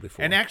this road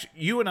before. And actually,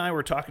 you and I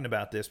were talking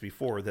about this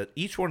before, that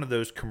each one of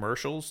those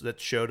commercials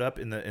that showed up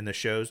in the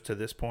shows to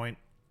this point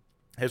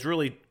has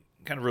really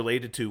kind of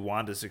related to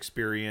Wanda's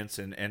experience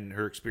and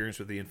her experience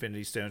with the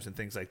Infinity Stones and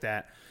things like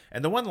that.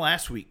 And the one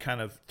last week kind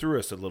of threw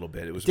us a little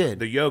bit. It was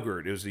the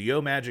yogurt. It was the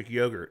Yo Magic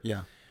yogurt.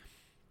 Yeah.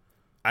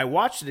 I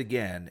watched it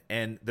again,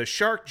 and the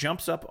shark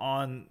jumps up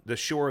on the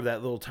shore of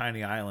that little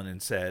tiny island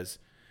and says,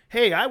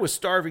 hey, I was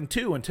starving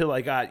too until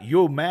I got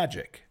Yo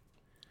Magic.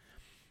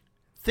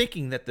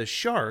 Thinking that the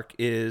shark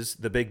is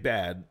the big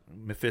bad,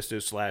 Mephisto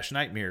 /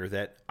 Nightmare,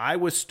 that I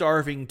was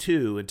starving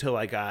too until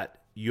I got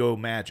Yo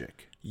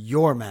Magic.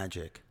 Your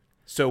magic.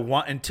 So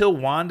until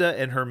Wanda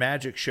and her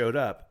magic showed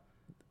up,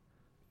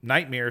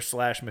 Nightmare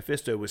 /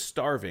 Mephisto was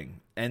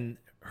starving, and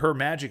her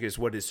magic is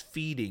what is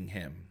feeding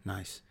him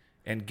Nice.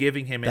 and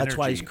giving him energy. That's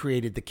why he's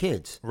created the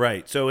kids.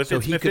 Right. So if So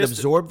it's he could Mephisto,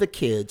 absorb the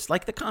kids,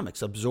 like the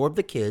comics, absorb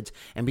the kids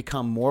and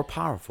become more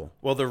powerful.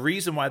 well, the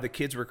reason why the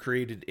kids were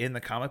created in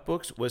the comic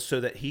books was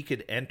so that he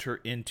could enter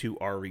into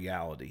our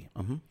reality.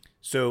 Mm-hmm.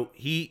 So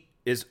he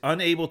is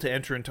unable to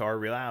enter into our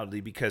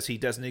reality because he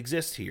doesn't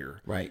exist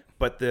here. Right.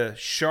 But the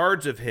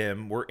shards of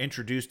him were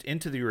introduced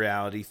into the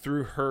reality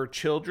through her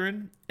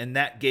children, and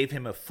that gave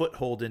him a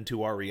foothold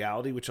into our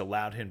reality, which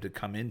allowed him to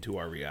come into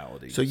our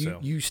reality. So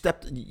you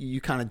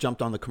kind of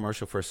jumped on the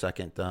commercial for a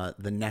second. The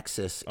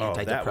Nexus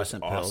antidepressant that was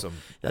awesome. pill.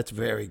 That's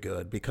very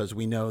good, because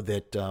we know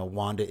that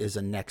Wanda is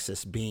a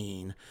Nexus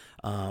being,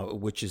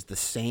 which is the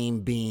same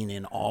being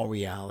in all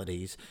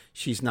realities.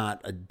 She's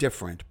not a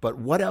different. But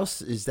what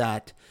else is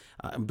that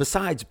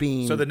besides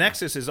being? So the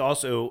Nexus is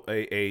also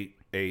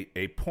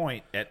a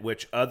point at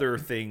which other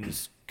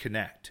things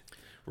connect,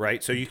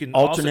 right? So you can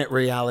alternate also,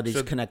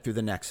 realities connect through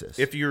the Nexus.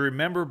 If you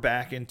remember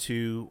back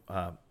into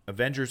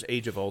Avengers: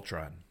 Age of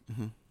Ultron,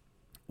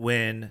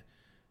 when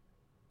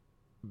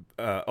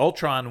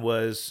Ultron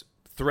was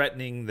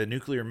threatening the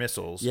nuclear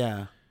missiles,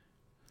 yeah,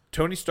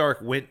 Tony Stark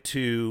went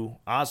to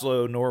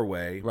Oslo,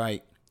 Norway,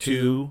 right.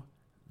 to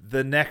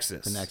the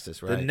Nexus. The Nexus,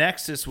 The right.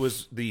 Nexus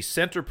was the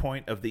center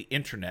point of the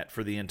internet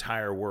for the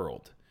entire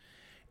world.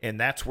 And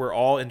that's where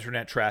all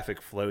internet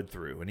traffic flowed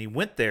through. And he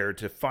went there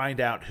to find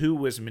out who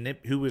was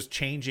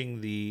changing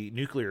the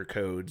nuclear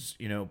codes,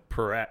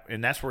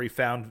 and that's where he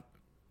found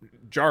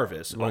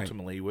Jarvis. Right.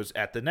 Ultimately, was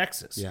at the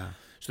Nexus. Yeah.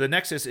 So the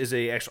Nexus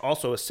is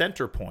also a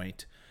center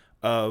point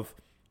of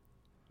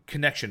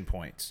connection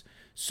points.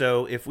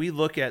 So if we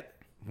look at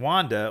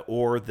Wanda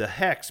or the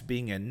Hex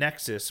being a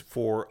nexus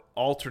for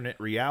alternate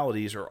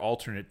realities or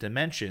alternate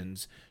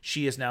dimensions,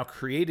 she has now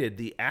created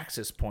the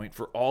access point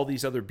for all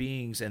these other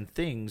beings and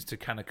things to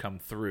kind of come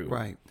through.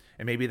 Right.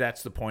 And maybe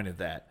that's the point of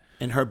that.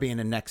 And her being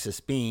a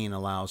Nexus being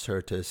allows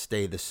her to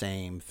stay the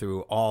same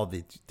through all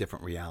the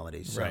different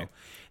realities. So, Right. and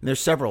there's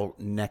several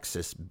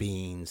Nexus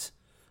beings,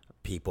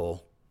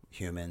 people,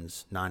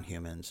 humans,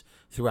 non-humans,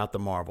 throughout the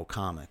Marvel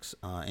comics,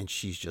 and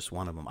she's just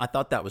one of them. I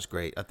thought that was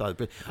great. I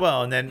thought,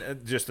 Well, and then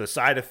just the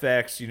side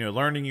effects,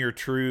 learning your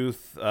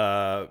truth,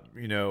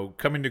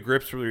 coming to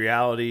grips with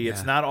reality.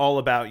 It's not all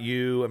about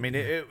you. I mean,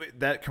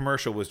 that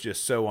commercial was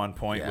just so on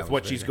point with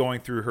what she's going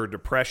through, her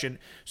depression.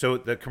 So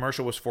the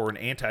commercial was for an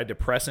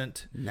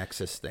antidepressant.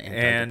 Nexus, the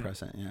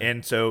antidepressant.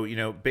 And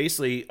so,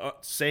 basically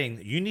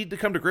saying you need to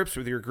come to grips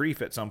with your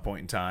grief at some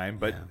point in time.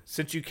 But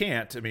since you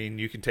can't, I mean,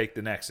 you can take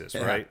the Nexus,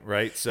 right?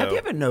 Right. So have you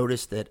ever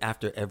noticed that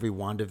after every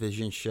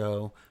WandaVision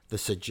show, the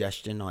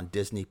suggestion on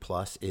Disney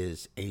Plus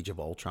is Age of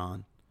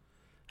Ultron?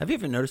 Have you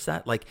ever noticed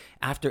that? Like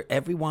after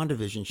every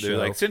WandaVision show, They're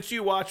like, since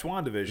you watch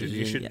WandaVision,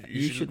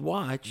 you should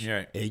watch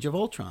Right. Age of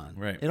Ultron.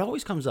 Right. It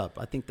always comes up.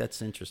 I think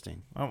that's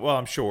interesting. Well,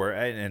 I'm sure,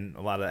 and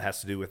a lot of that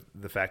has to do with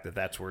the fact that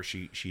that's where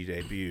she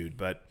debuted.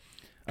 But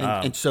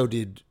And so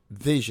did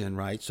Vision,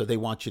 right? So they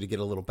want you to get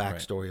a little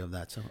backstory of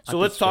that. So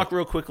let's talk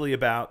real quickly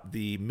about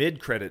the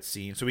mid-credit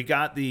scene. So we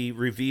got the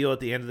reveal at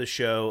the end of the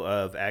show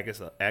of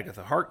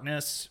Agatha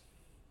Harkness,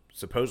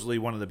 supposedly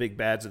one of the big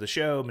bads of the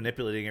show,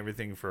 manipulating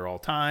everything for all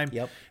time.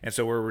 Yep. And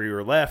so where we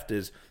were left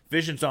is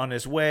Vision's on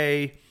his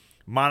way.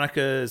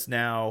 Monica is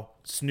now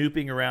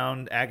snooping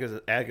around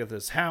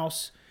Agatha's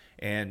house,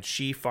 and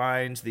she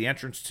finds the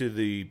entrance to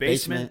the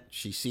basement.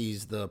 She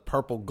sees the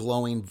purple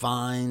glowing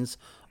vines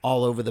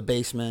all over the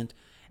basement,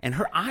 and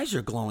her eyes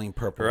are glowing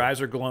purple. Her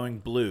eyes are glowing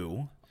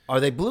blue. Are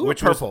they blue or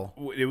purple?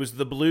 It was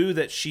the blue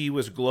that she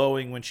was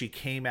glowing when she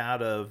came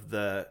out of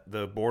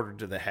the border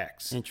to the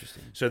hex.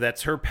 Interesting. So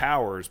that's her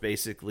powers,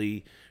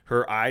 basically.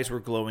 Her eyes were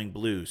glowing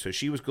blue. So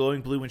she was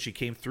glowing blue when she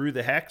came through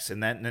the hex,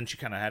 and then she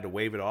kind of had to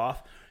wave it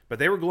off. But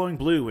they were glowing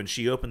blue when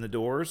she opened the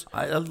doors.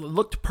 It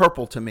looked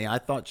purple to me. I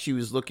thought she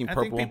was looking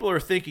purple. I think people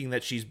are thinking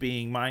that she's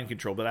being mind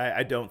controlled, but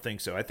I don't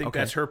think so. I think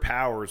that's her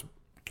powers.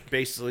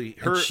 Basically,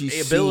 her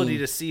ability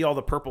to see all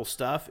the purple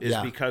stuff is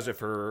because of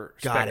her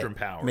spectrum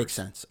powers. Makes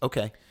sense.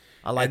 Okay.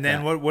 I like that.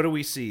 And then what do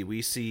we see?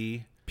 We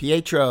see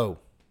Pietro.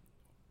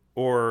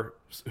 Or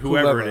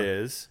whoever it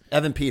is.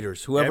 Evan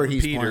Peters, whoever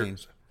he's playing.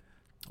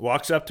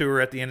 Walks up to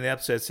her at the end of the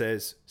episode,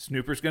 says,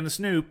 Snooper's going to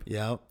snoop.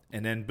 Yep.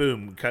 And then,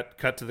 boom,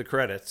 cut to the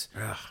credits.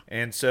 Ugh.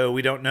 And so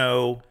we don't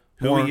know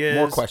who he is.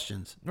 More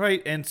questions.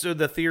 Right. And so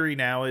the theory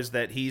now is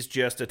that he's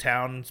just a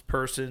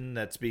townsperson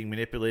that's being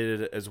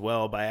manipulated as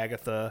well by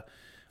Agatha.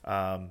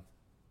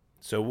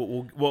 So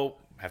we'll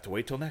have to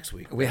wait till next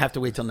week. We have to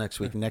wait till next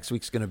week. Next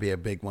week's going to be a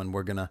big one.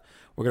 We're gonna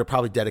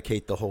probably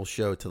dedicate the whole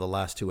show to the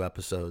last two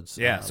episodes.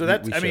 Yeah. So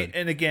that's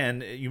and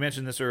again, you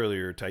mentioned this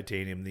earlier,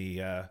 Titanium.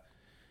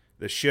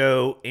 The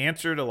show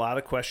answered a lot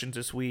of questions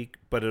this week,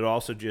 but it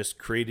also just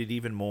created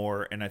even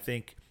more. And I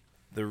think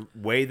the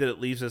way that it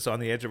leaves us on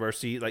the edge of our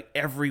seat, like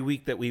every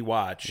week that we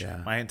watch,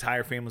 my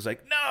entire family's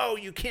like, "No,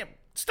 you can't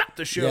stop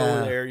the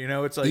show there." You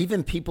know, it's like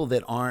even people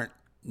that aren't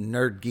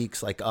nerd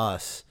geeks like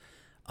us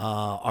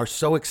are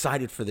so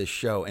excited for this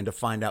show and to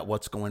find out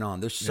what's going on.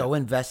 They're so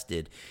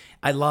invested.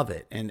 I love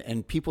it.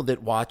 And people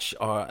that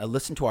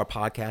listen to our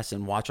podcast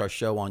and watch our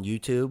show on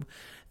YouTube,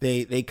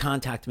 they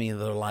contact me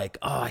and they're like,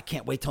 "Oh, I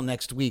can't wait till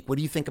next week. What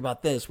do you think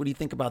about this? What do you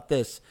think about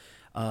this?"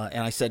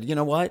 And I said, you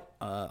know what?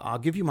 I'll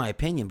give you my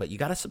opinion, but you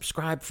got to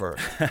subscribe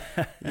first.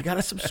 You got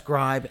to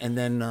subscribe, and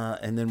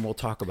then we'll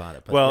talk about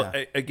it.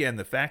 But, again,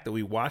 the fact that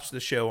we watch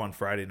the show on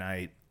Friday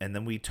night and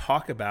then we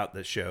talk about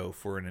the show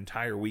for an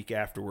entire week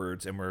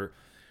afterwards, and we're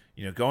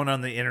going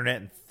on the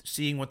internet and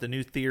seeing what the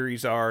new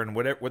theories are and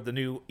what the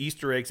new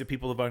Easter eggs that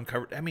people have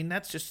uncovered. I mean,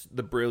 that's just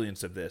the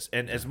brilliance of this.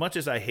 And as much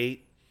as I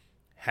hate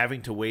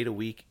having to wait a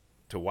week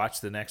to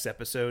watch the next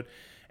episode,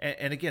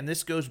 and again,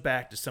 this goes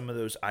back to some of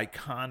those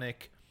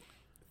iconic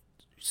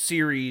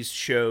series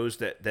shows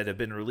that have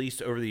been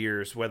released over the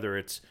years, whether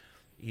it's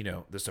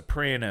The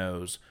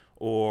Sopranos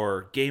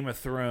or Game of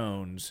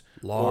Thrones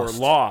or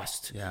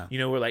Lost. Yeah.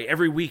 We're like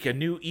every week a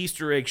new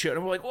Easter egg show,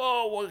 and we're like,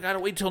 whoa, we gotta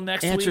wait till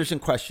next week. Answers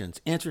and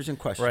questions.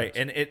 Right,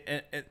 and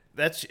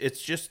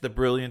it's just the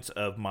brilliance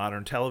of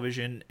modern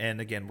television. And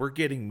again, we're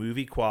getting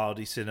movie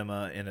quality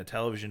cinema in a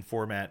television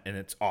format, and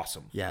it's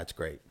awesome. Yeah, it's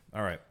great.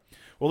 All right,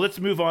 well, let's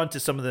move on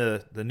to some of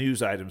the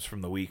news items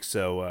from the week.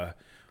 So,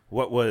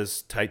 what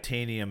was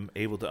Titanium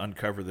able to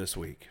uncover this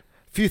week?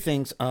 Few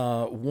things.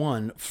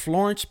 One,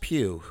 Florence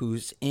Pugh,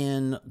 who's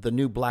in the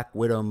new Black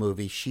Widow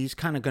movie, she's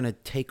kind of going to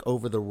take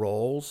over the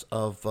roles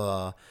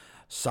of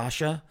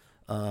Sasha.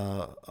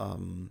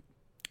 Not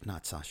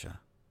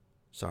Sasha.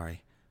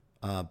 Sorry.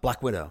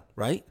 Black Widow,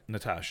 right?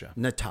 Natasha.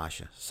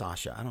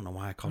 Sasha. I don't know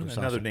why I called her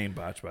Sasha. Another name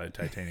botched by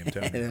Titanium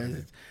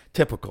Tony.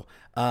 Typical.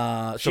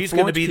 She's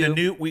going to be the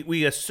new.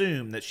 We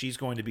assume that she's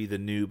going to be the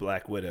new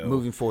Black Widow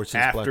moving forward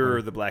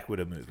after the Black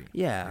Widow movie.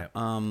 Yeah.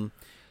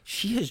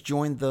 She has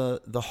joined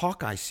the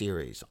Hawkeye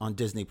series on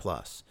Disney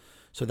Plus,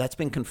 so that's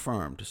been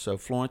confirmed. So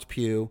Florence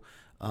Pugh,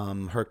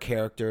 her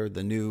character,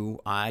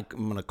 I'm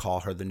going to call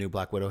her the new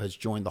Black Widow, has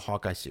joined the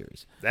Hawkeye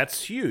series.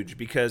 That's huge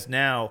because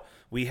now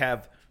we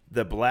have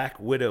the Black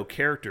Widow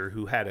character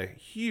who had a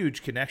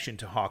huge connection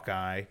to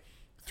Hawkeye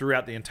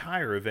throughout the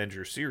entire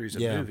Avengers series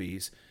of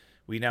movies.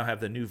 We now have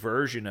the new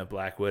version of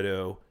Black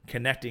Widow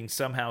connecting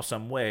somehow,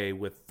 some way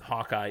with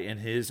Hawkeye in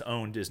his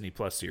own Disney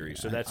Plus series.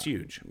 So that's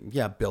huge.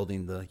 Yeah,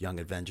 building the Young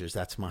Avengers.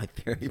 That's my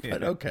theory,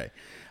 but okay.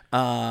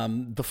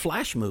 The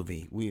Flash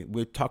movie.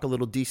 We talk a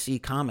little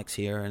DC Comics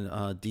here and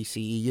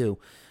DCEU.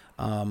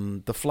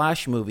 The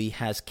Flash movie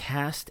has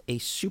cast a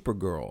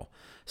Supergirl.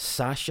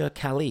 Sasha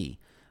Calle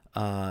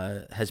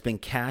has been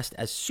cast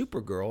as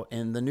Supergirl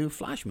in the new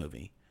Flash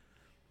movie.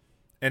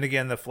 And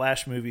again, the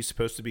Flash movie is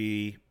supposed to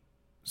be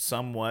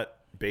somewhat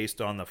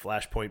based on the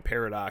Flashpoint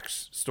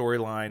Paradox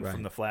storyline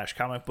from the Flash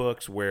comic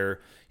books,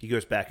 where he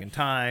goes back in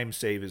time,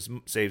 saves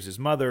his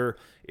mother.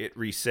 It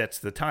resets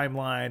the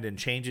timeline and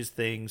changes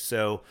things.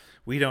 So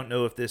we don't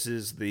know if this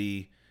is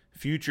the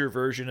future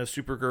version of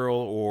Supergirl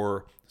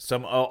or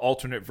some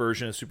alternate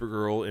version of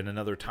Supergirl in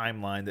another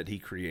timeline that he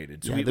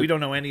created. So we don't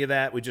know any of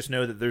that. We just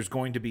know that there's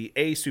going to be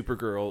a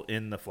Supergirl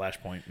in the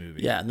Flashpoint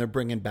movie. Yeah, and they're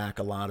bringing back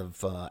a lot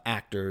of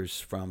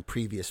actors from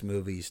previous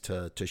movies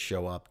to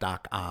show up.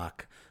 Doc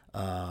Ock,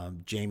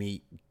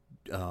 Jamie.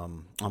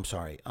 I'm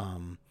sorry.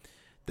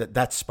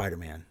 That's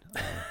Spider-Man.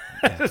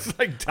 It's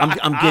like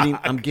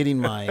I'm getting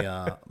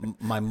my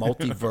my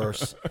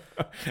multiverse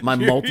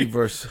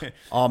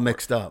all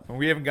mixed up.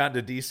 We haven't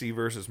gotten to DC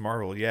versus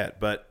Marvel yet,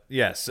 but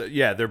yes,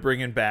 they're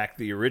bringing back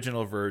the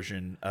original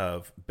version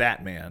of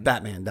Batman.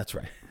 Batman, that's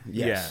right.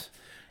 Yes. Yeah.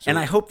 So and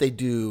I hope they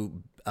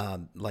do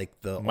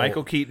like the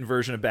Michael Keaton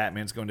version of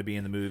Batman's going to be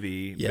in the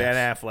movie. Yes. Ben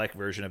Affleck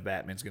version of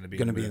Batman's going to be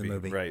in the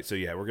movie. Right. So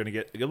yeah, we're going to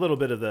get a little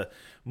bit of the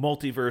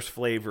multiverse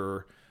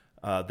flavor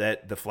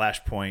that the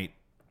Flashpoint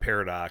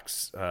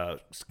Paradox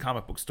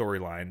comic book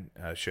storyline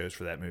shows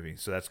for that movie.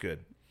 So that's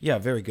good. Yeah,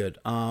 very good.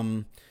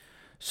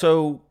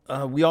 So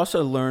we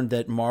also learned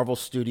that Marvel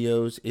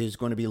Studios is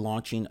going to be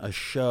launching a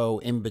show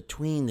in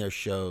between their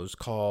shows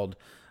called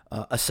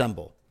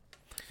Assemble,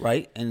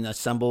 right? And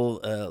Assemble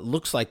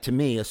looks like to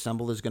me,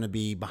 Assemble is going to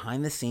be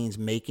behind the scenes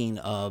making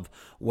of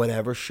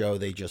whatever show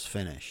they just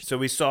finished. So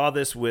we saw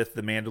this with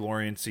the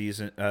Mandalorian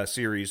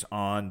series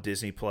on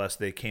Disney Plus.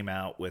 They came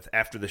out with,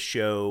 after the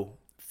show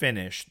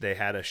finished, they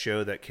had a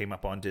show that came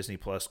up on Disney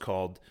Plus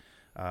called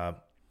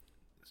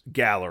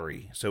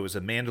Gallery. So it was a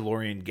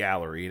Mandalorian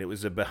Gallery, and it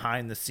was a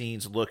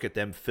behind-the-scenes look at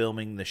them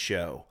filming the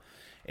show.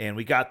 And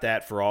we got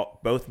that for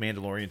both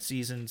Mandalorian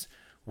seasons.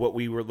 What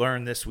we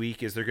learned this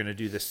week is they're going to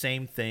do the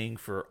same thing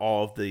for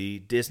all of the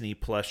Disney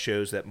Plus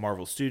shows that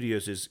Marvel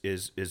Studios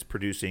is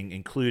producing,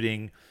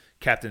 including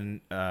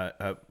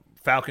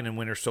Falcon and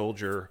Winter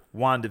Soldier,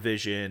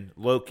 WandaVision,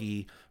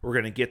 Loki. We're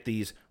going to get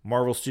these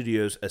Marvel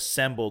Studios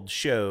assembled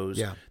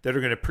shows that are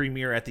going to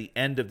premiere at the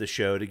end of the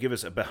show to give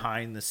us a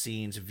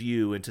behind-the-scenes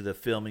view into the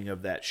filming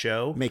of that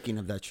show. Making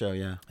of that show,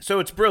 yeah. So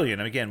it's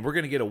brilliant. And again, we're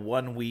going to get a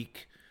 1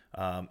 week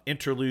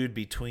interlude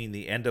between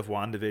the end of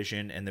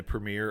WandaVision and the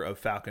premiere of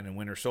Falcon and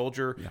Winter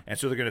Soldier. Yeah. And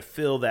so they're going to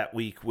fill that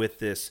week with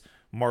this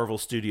Marvel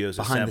Studios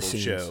assembled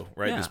show,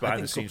 right? Yeah, this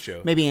behind-the-scenes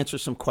show. Maybe answer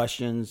some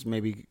questions,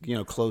 maybe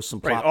close some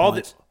plot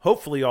points.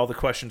 Hopefully all the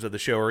questions of the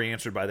show are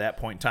answered by that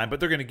point in time, but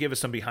they're going to give us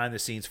some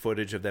behind-the-scenes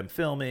footage of them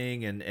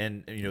filming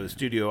and the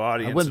studio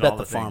audience. I wouldn't bet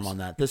the farm on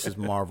that. This is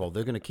Marvel.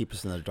 They're going to keep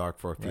us in the dark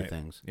for a few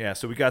things. Yeah,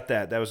 so we got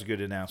that. That was a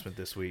good announcement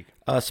this week.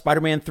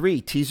 Spider-Man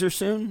 3, teaser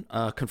soon.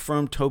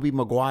 Confirmed Tobey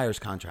Maguire's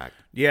contract.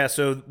 Yeah,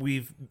 so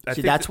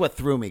that's what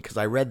threw me, because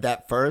I read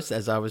that first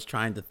as I was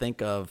trying to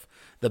think of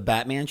the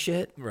Batman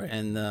shit. Right.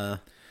 And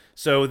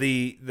so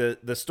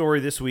the story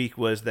this week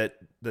was that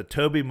the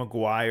Tobey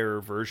Maguire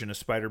version of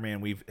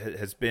Spider-Man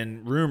has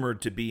been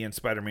rumored to be in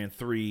Spider-Man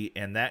 3,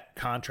 and that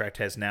contract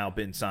has now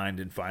been signed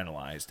and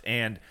finalized.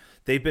 And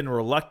they've been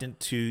reluctant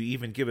to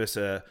even give us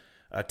a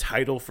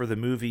title for the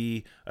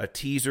movie, a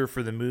teaser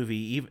for the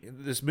movie.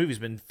 This movie's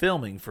been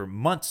filming for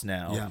months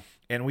now,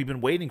 and we've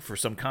been waiting for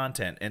some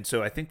content. And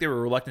so I think they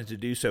were reluctant to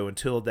do so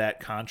until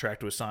that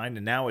contract was signed,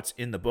 and now it's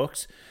in the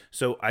books.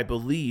 So I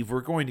believe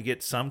we're going to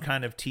get some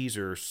kind of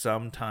teaser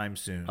sometime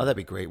soon. Oh, that'd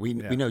be great. We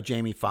know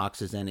Jamie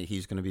Foxx is in it.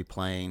 He's going to be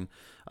playing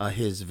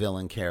his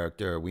villain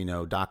character. We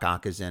know Doc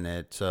Ock is in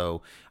it.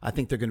 So I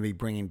think they're going to be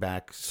bringing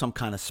back some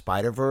kind of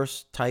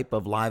Spider-Verse type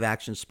of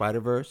live-action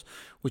Spider-Verse,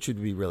 which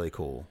would be really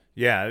cool.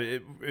 Yeah,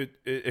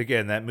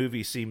 again, that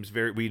movie seems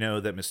very... We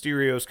know that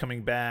Mysterio's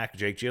coming back.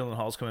 Jake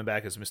Gyllenhaal's coming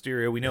back as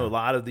Mysterio. We know a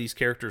lot of these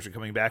characters are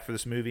coming back for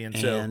this movie.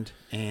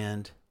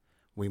 And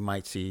we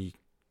might see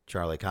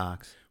Charlie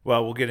Cox.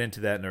 Well, we'll get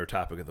into that in our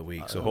topic of the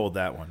week, so hold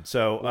that one.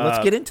 So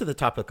let's get into the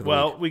topic of the week.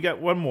 Well, we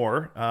got one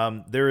more.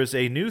 There is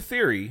a new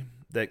theory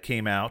that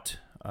came out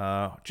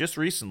just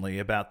recently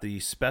about the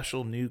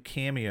special new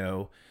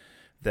cameo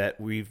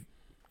that we've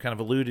kind of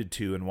alluded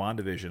to in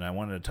WandaVision. I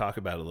wanted to talk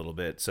about it a little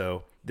bit.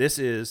 So this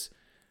is,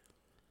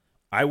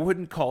 I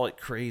wouldn't call it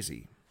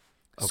crazy.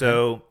 Okay.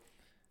 So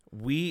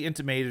we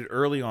intimated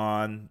early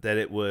on that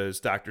it was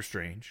Doctor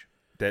Strange,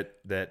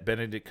 that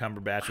Benedict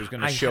Cumberbatch was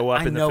going to show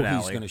up in the finale. I know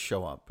he's going to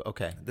show up.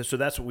 Okay. So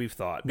that's what we've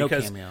thought. No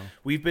because cameo.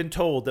 We've been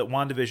told that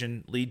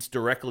WandaVision leads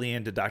directly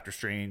into Doctor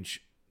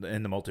Strange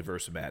in the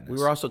Multiverse of Madness. We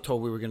were also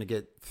told we were going to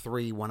get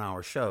 3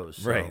 one-hour shows.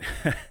 So. Right.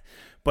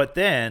 But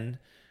then,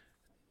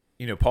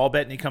 Paul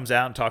Bettany comes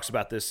out and talks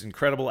about this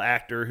incredible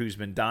actor who's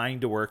been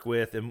dying to work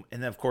with. And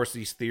then, of course,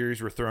 these theories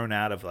were thrown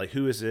out of, like,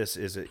 who is this?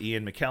 Is it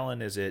Ian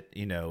McKellen? Is it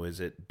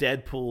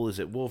Deadpool? Is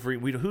it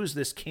Wolverine? Who's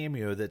this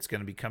cameo that's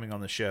going to be coming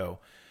on the show?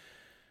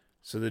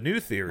 So the new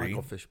theory...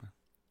 Michael Fishman.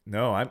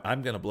 No,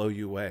 I'm going to blow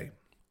you away.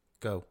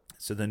 Go.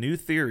 So the new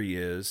theory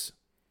is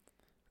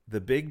the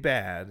big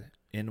bad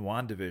in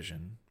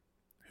WandaVision,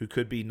 who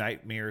could be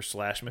Nightmare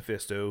 /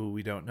 Mephisto, who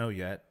we don't know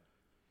yet,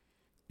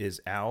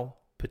 is Al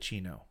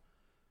Pacino.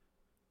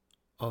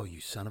 Oh,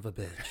 you son of a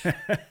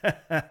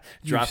bitch.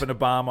 Dropping a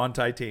bomb on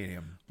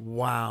Titanium.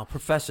 Wow,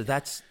 Professor,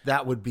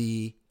 that would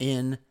be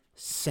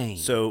insane.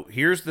 So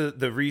here's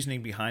the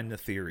reasoning behind the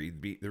theory.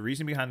 The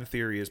reason behind the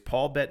theory is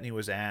Paul Bettany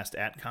was asked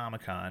at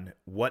Comic-Con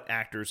what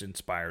actors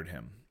inspired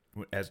him.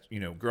 As you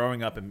know,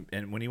 growing up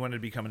and when he wanted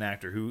to become an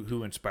actor,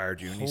 who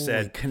inspired you? And he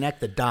said, connect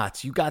the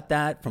dots. You got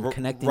that from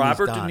connecting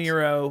Robert these De dots.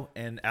 Niro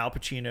and Al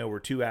Pacino were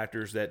two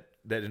actors that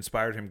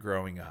inspired him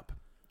growing up,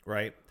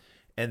 right?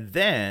 And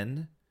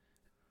then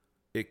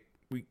it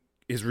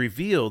is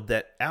revealed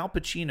that Al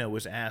Pacino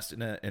was asked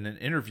in an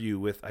interview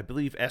with, I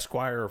believe,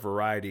 Esquire or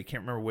Variety, I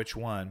can't remember which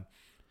one,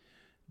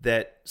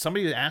 that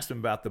somebody asked him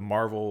about the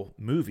Marvel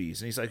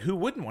movies. And he's like, who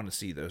wouldn't want to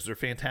see those? They're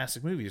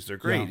fantastic movies. They're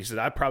great. Yeah. He said,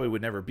 I probably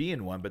would never be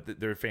in one, but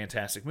they're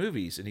fantastic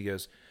movies. And he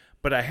goes,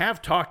 but I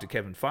have talked to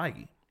Kevin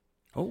Feige.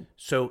 Oh,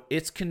 So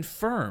it's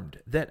confirmed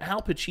that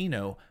Al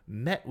Pacino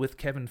met with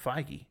Kevin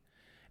Feige.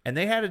 And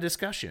they had a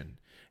discussion.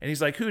 And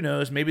he's like, who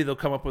knows? Maybe they'll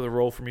come up with a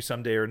role for me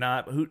someday or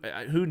not.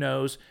 Who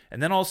knows?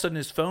 And then all of a sudden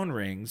his phone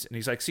rings. And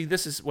he's like, see,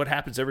 this is what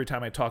happens every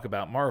time I talk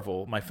about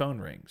Marvel. My phone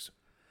rings.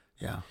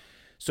 yeah.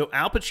 So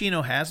Al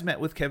Pacino has met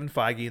with Kevin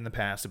Feige in the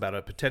past about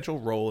a potential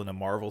role in a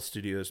Marvel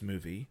Studios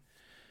movie.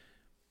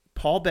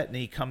 Paul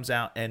Bettany comes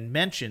out and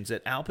mentions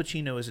that Al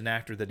Pacino is an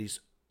actor that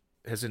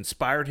has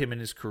inspired him in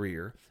his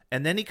career.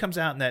 And then he comes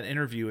out in that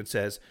interview and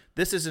says,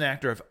 this is an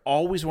actor I've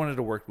always wanted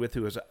to work with,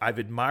 I've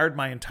admired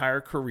my entire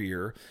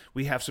career.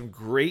 We have some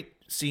great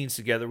scenes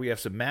together. We have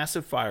some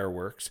massive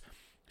fireworks.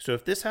 So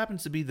if this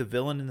happens to be the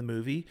villain in the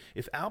movie,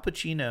 if Al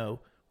Pacino,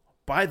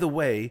 by the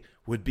way,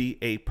 would be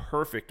a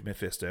perfect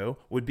Mephisto,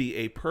 would be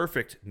a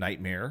perfect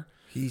Nightmare.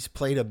 He's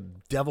played a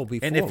devil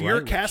before, And if you're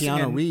right? casting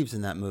Keanu Reeves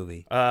in that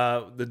movie.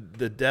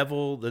 The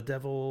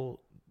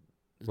devil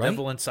Right?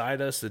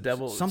 inside us, the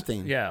devil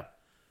Something. Yeah,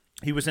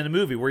 he was in a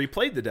movie where he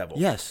played the devil.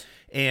 Yes.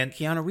 and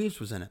Keanu Reeves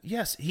was in it.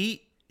 yes,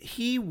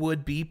 he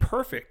would be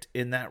perfect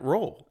in that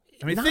role.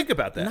 I mean, think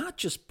about that. Not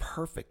just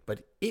perfect,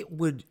 but it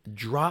would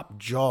drop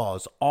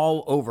jaws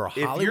all over If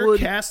Hollywood. you're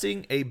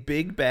casting a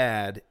big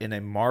bad in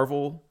a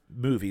Marvel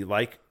movie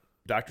like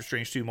Doctor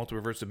Strange 2: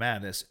 Multiverse of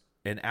Madness,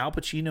 and Al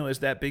Pacino is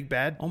that big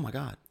bad, oh my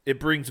God. it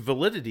brings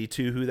validity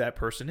to who that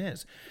person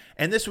is.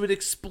 And this would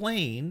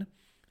explain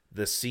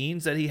the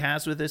scenes that he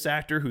has with this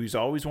actor who he's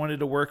always wanted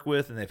to work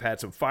with, and they've had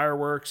some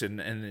fireworks, and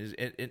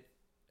it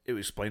would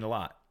explain a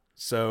lot.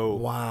 So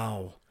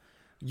Wow.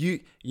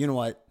 You know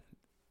what?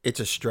 It's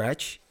a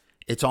stretch.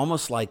 It's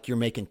almost like you're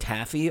making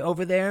taffy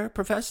over there,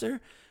 Professor.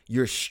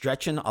 You're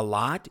stretching a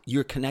lot.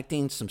 You're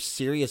connecting some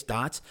serious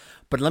dots.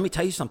 But let me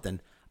tell you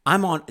something.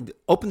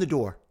 Open the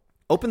door.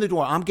 Open the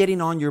door. I'm getting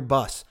on your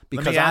bus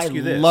because let me ask I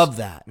you this. love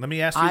that. Let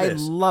me ask you I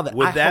this. love it.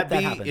 Would I that hope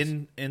be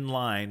happens. in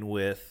line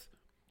with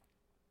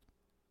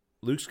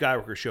Luke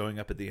Skywalker showing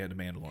up at the end of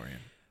Mandalorian?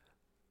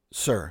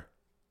 Sir,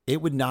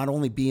 it would not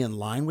only be in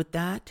line with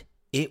that,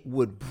 it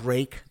would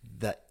break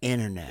the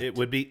internet. It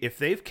would be, if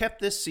they've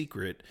kept this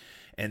secret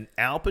and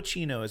Al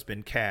Pacino has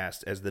been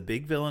cast as the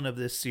big villain of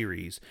this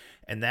series,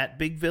 and that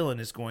big villain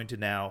is going to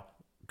now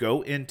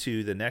go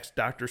into the next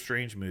Doctor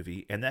Strange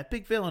movie, and that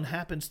big villain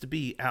happens to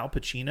be Al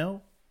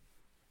Pacino,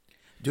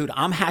 Dude,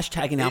 I'm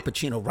hashtagging Al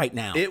Pacino right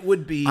now. it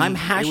would be, I'm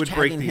it would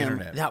break hashtagging the him.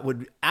 internet. That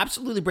would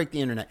absolutely break the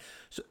internet.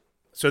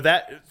 So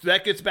that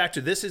gets back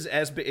to, this is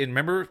as, and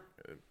remember,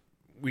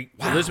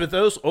 Elizabeth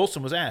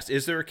Olsen was asked,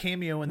 is there a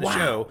cameo in the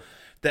show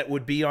that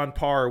would be on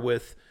par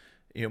with,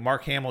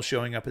 Mark Hamill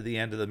showing up at the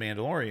end of The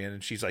Mandalorian?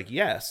 And she's like,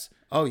 yes.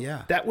 Oh,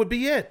 yeah. That would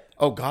be it.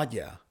 Oh, God,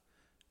 yeah.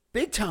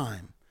 Big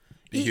time.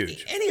 Be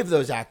huge. Any of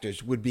those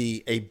actors would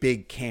be a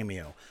big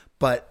cameo.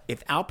 But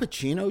if Al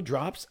Pacino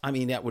drops, I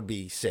mean, that would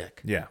be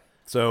sick. Yeah.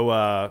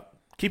 So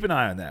keep an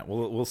eye on that.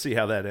 We'll see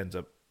how that ends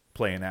up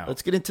playing out.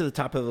 Let's get into the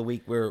top of the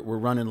week. We're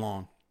running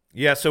long.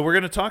 Yeah, so we're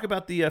going to talk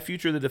about the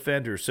future of the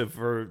Defenders. So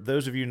for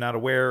those of you not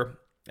aware,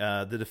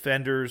 the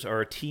Defenders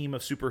are a team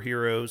of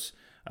superheroes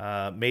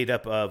made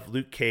up of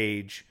Luke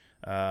Cage,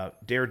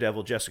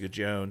 Daredevil, Jessica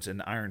Jones,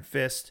 and Iron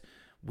Fist.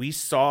 We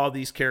saw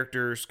these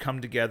characters come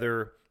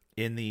together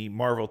in the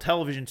Marvel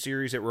television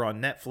series that were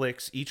on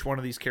Netflix. Each one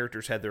of these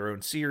characters had their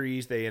own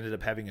series. They ended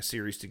up having a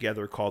series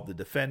together called The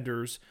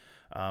Defenders.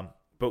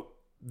 But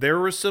there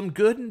was some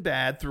good and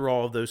bad through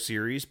all of those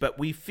series, but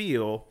we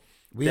feel...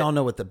 We all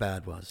know what the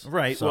bad was.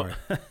 Right. Sorry.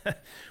 Well,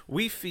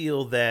 we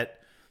feel that,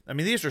 I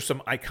mean, these are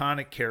some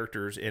iconic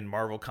characters in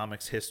Marvel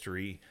Comics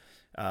history.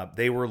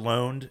 They were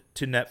loaned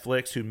to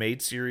Netflix, who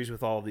made series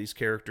with all of these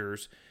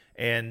characters,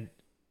 and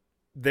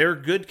they're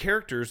good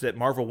characters that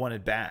Marvel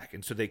wanted back.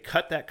 And so they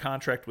cut that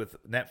contract with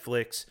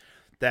Netflix,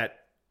 that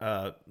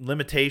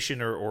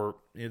limitation, or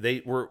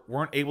they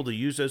weren't able to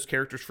use those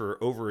characters for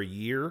over a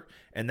year,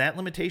 and that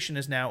limitation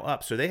is now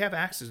up. So they have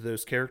access to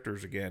those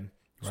characters again.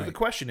 So the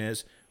question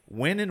is,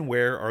 when and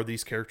where are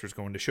these characters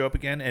going to show up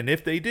again? And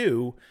if they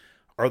do,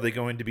 are they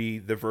going to be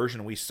the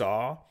version we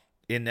saw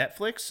in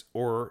Netflix,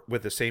 or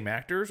with the same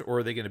actors, or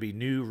are they going to be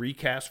new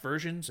recast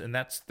versions? And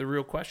that's the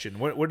real question.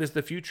 What is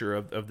the future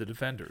of the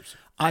Defenders?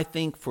 I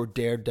think for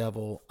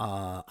Daredevil,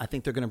 I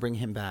think they're going to bring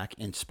him back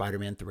in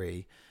Spider-Man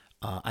 3.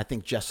 I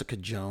think Jessica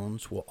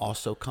Jones will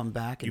also come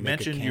back. And You make a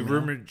mentioned you cameo.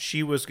 rumored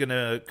she was going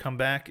to come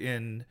back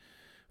in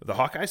the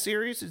Hawkeye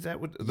series. Is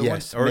that what the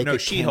Yes, one? Or make no, a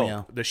She-Hulk.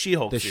 cameo. The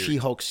She-Hulk The series.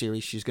 She-Hulk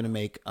series. She's going to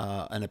make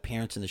an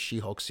appearance in the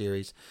She-Hulk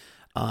series,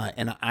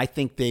 and I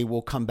think they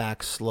will come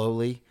back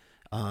slowly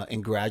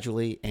and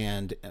gradually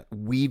and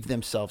weave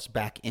themselves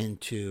back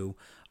into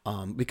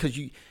because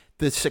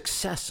the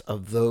success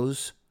of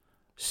those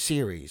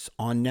series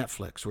on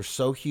Netflix were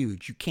so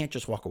huge. You can't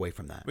just walk away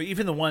from that. But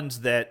even the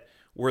ones that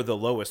were the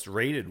lowest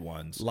rated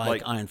ones,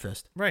 Like Iron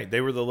Fist, right, they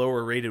were the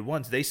lower rated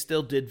ones. They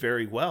still did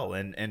very well,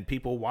 and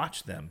people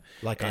watched them.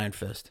 Iron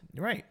Fist.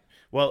 Right.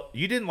 Well,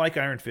 you didn't like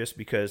Iron Fist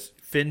because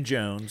Finn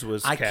Jones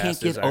was I cast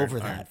can't as get Iron over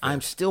that. Fist.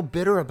 I'm still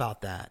bitter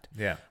about that.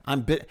 Yeah.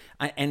 I'm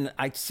and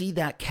I see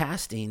that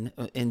casting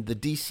in the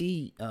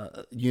DC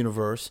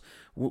universe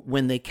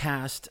when they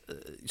cast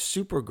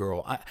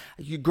Supergirl.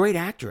 Great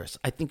actress.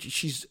 I think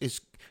she's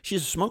a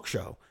smoke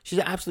show. She's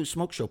an absolute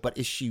smoke show. But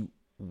is she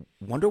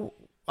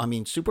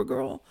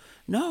Supergirl?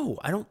 No,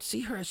 I don't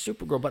see her as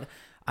Supergirl. But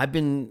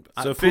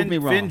So prove me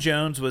wrong. Finn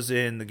Jones was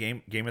in the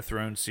Game of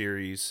Thrones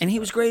series, And he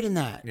was great in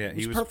that. yeah,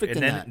 he was perfect and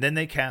in then, that. Then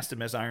they cast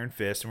him as Iron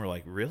Fist, and we're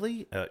like,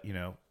 really? A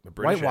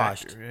British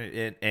Whitewashed.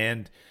 actor.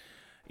 And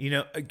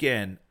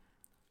again,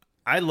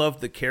 I love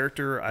the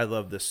character, I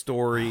love the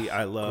story,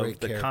 I love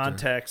Great the character.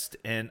 context,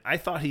 and I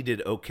thought he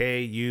did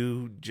okay.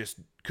 You just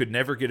could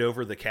never get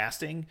over the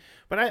casting,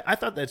 but I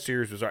thought that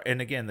series was.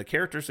 And again, the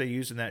characters they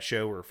used in that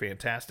show were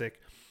fantastic.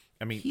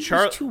 I mean, He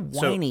was too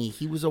so- whiny.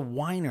 He was a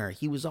whiner.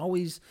 He was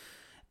always,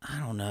 I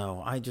don't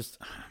know. I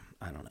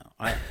don't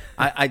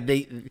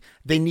know.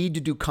 They need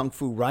to do Kung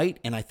Fu right,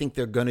 and I think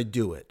they're going to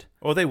do it.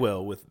 Oh, they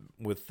will with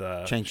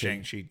Shang-Chi.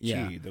 Shang-Chi.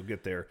 Yeah. They'll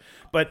get there.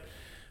 But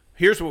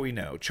here's what we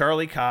know.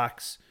 Charlie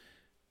Cox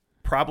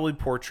probably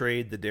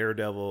portrayed the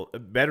Daredevil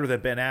better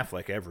than Ben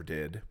Affleck ever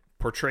did.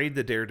 Portrayed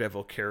the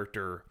Daredevil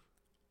character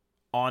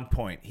on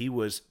point. He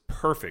was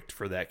perfect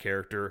for that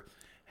character.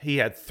 He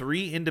had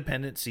 3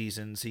 independent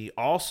seasons. He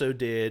also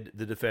did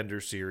the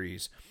Defenders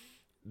series.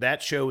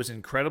 That show was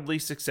incredibly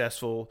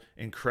successful,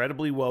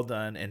 incredibly well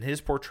done, and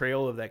his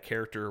portrayal of that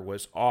character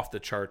was off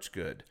the charts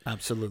good.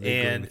 Absolutely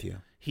And agree with you.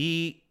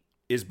 he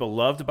is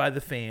beloved by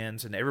the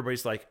fans, and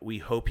everybody's like, we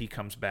hope he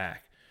comes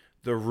back.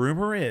 The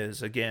rumor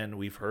is, again,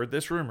 we've heard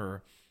this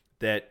rumor,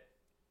 that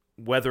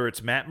whether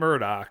it's Matt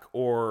Murdock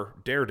or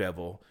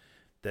Daredevil,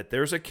 that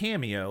there's a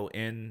cameo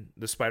in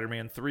the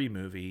Spider-Man 3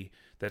 movie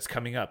that's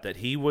coming up, that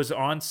he was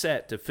on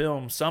set to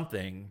film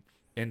something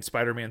in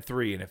Spider-Man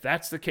 3. And if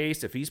that's the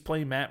case, if he's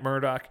playing Matt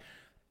Murdock,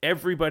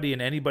 everybody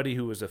and anybody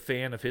who was a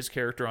fan of his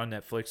character on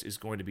Netflix is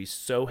going to be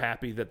so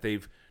happy that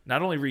they've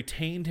not only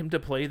retained him to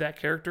play that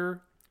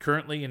character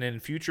currently and in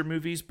future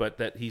movies, but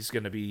that he's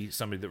going to be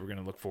somebody that we're going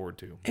to look forward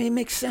to. And it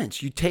makes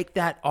sense. You take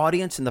that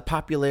audience and the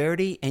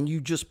popularity, and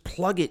you just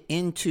plug it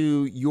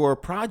into your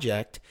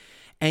project,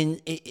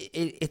 and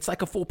it's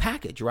like a full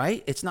package,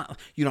 right? It's not,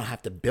 you don't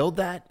have to build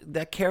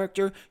that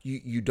character.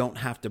 You don't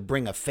have to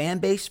bring a fan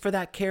base for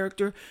that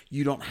character.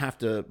 You don't have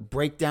to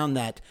break down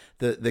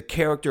the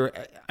character.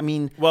 I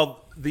mean,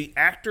 well, the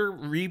actor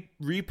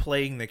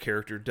replaying the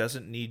character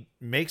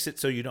makes it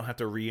so you don't have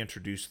to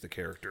reintroduce the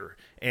character.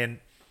 And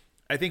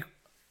I think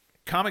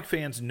comic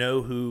fans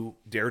know who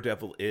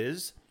Daredevil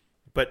is,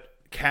 but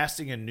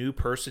casting a new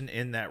person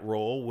in that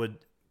role would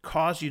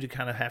cause you to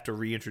kind of have to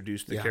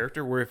reintroduce the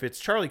character, where if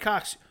it's Charlie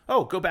Cox,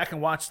 go back and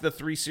watch the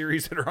 3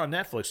 series that are on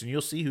Netflix and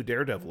you'll see who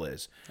Daredevil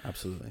is.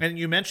 Absolutely. And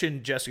you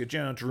mentioned Jessica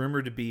Jones,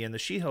 rumored to be in the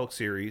She-Hulk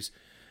series.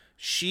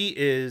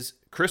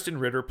 Kristen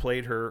Ritter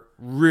played her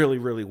really,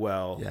 really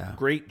well. Yeah.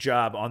 Great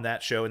job on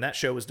that show, and that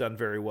show was done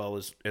very well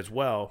as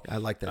well. I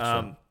like that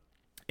show.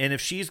 And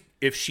if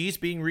she's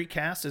being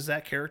recast as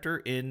that character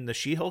in the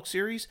She-Hulk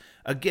series,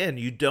 again,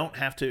 you don't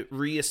have to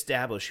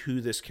reestablish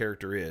who this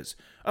character is.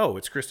 Oh,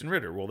 it's Kristen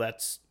Ritter. Well,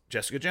 that's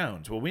Jessica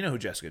Jones. Well, we know who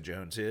Jessica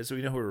Jones is.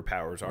 We know who her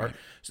powers are. Right.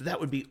 So that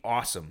would be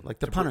awesome. Like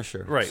the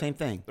Punisher. Right. Same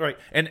thing. Right.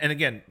 And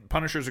again,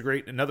 Punisher's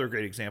another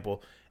great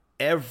example.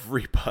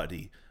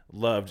 Everybody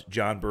loved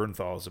John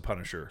Bernthal as a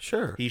Punisher.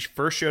 Sure. He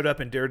first showed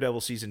up in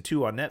Daredevil season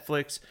 2 on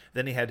Netflix.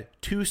 Then he had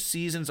 2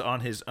 seasons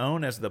on his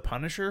own as the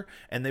Punisher,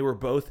 and they were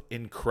both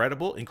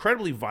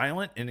incredibly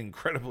violent and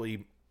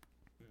incredibly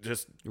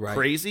just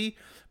crazy,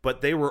 but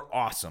they were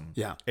awesome.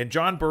 Yeah. And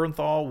John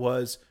Bernthal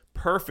was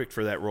perfect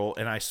for that role,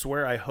 and I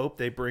swear I hope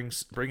they bring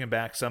him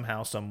back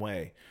somehow, some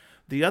way.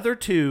 The other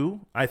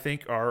 2, I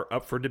think, are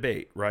up for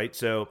debate, right?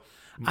 So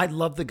I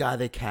love the guy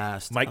they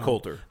cast. Mike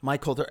Coulter.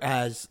 Mike Coulter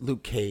as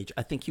Luke Cage.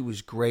 I think he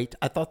was great.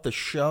 I thought the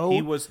show...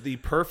 He was the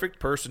perfect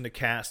person to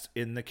cast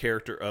in the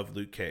character of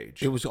Luke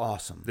Cage. It was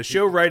awesome. The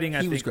show writing, I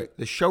think... He was great.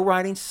 The show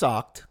writing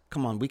sucked.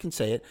 Come on, we can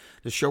say it.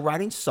 The show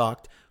writing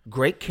sucked.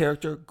 Great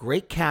character,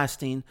 great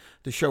casting.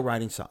 The show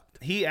writing sucked.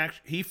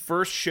 He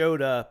first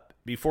showed up,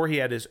 before he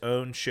had his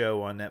own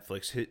show on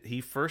Netflix,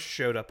 he first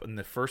showed up in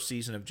the first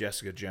season of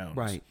Jessica Jones.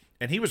 Right.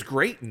 And he was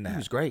great in that. He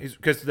was great.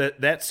 Because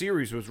that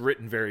series was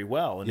written very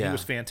well, and he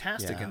was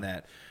fantastic in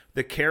that.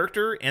 The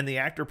character and the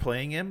actor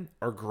playing him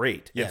are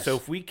great. Yes. And so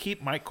if we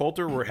keep Mike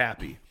Coulter, we're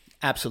happy.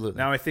 Absolutely.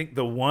 Now, I think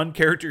the one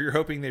character you're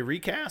hoping they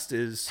recast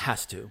is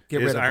Get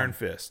rid of Iron him.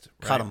 Fist.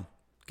 Right? Cut him.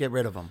 Get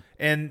rid of him.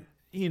 And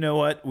you know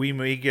what? We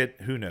may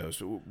get, who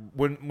knows?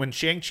 When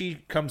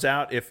Shang-Chi comes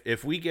out,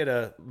 if we get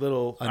a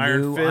little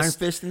Iron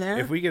Fist in there?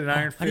 if we get an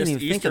Iron I didn't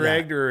Fist even think of Easter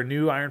that. egg or a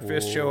new Iron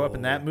Fist show up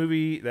in that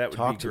movie, that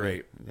would be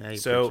great. Yeah,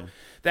 So preaching.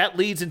 that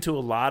leads into a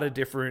lot of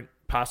different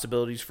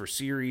possibilities for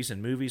series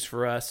and movies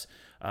for us.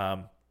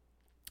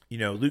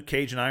 Luke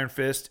Cage and Iron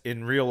Fist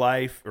in real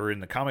life or in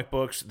the comic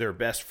books, they're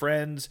best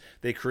friends.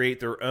 They create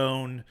their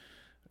own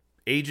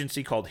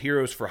agency called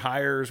Heroes for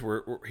Hire,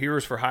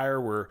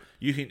 where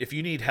you can, if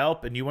you need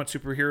help and you want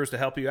superheroes to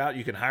help you out,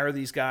 you can hire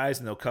these guys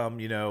and they'll come,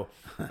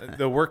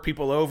 they'll work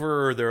people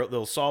over or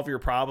they'll solve your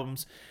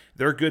problems.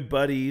 They're good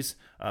buddies.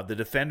 The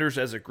Defenders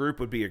as a group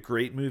would be a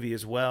great movie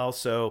as well.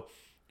 So,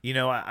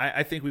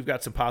 I think we've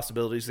got some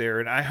possibilities there,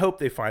 and I hope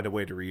they find a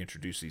way to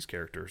reintroduce these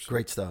characters.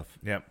 Great stuff.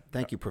 Yep.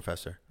 Thank you,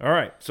 Professor. All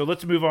right, so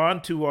let's move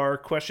on to our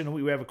question.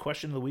 We have a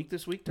question of the week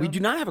this week, Tom? We do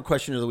not have a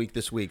question of the week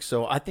this week,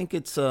 so I think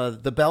it's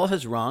the bell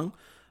has rung.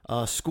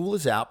 School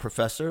is out,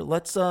 Professor.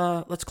 Let's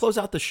close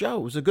out the show.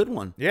 It was a good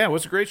one. Yeah, it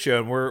was a great show,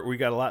 and we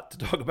got a lot to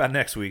talk about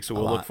next week, so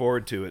we'll look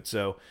forward to it.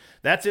 So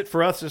that's it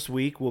for us this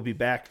week. We'll be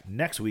back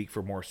next week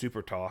for more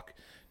Super Talk.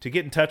 To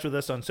get in touch with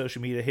us on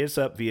social media, hit us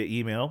up via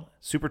email,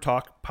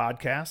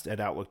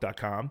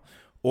 supertalkpodcast@outlook.com,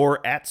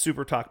 or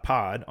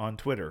 @supertalkpod on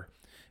Twitter.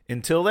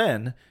 Until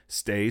then,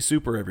 stay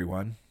super,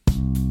 everyone.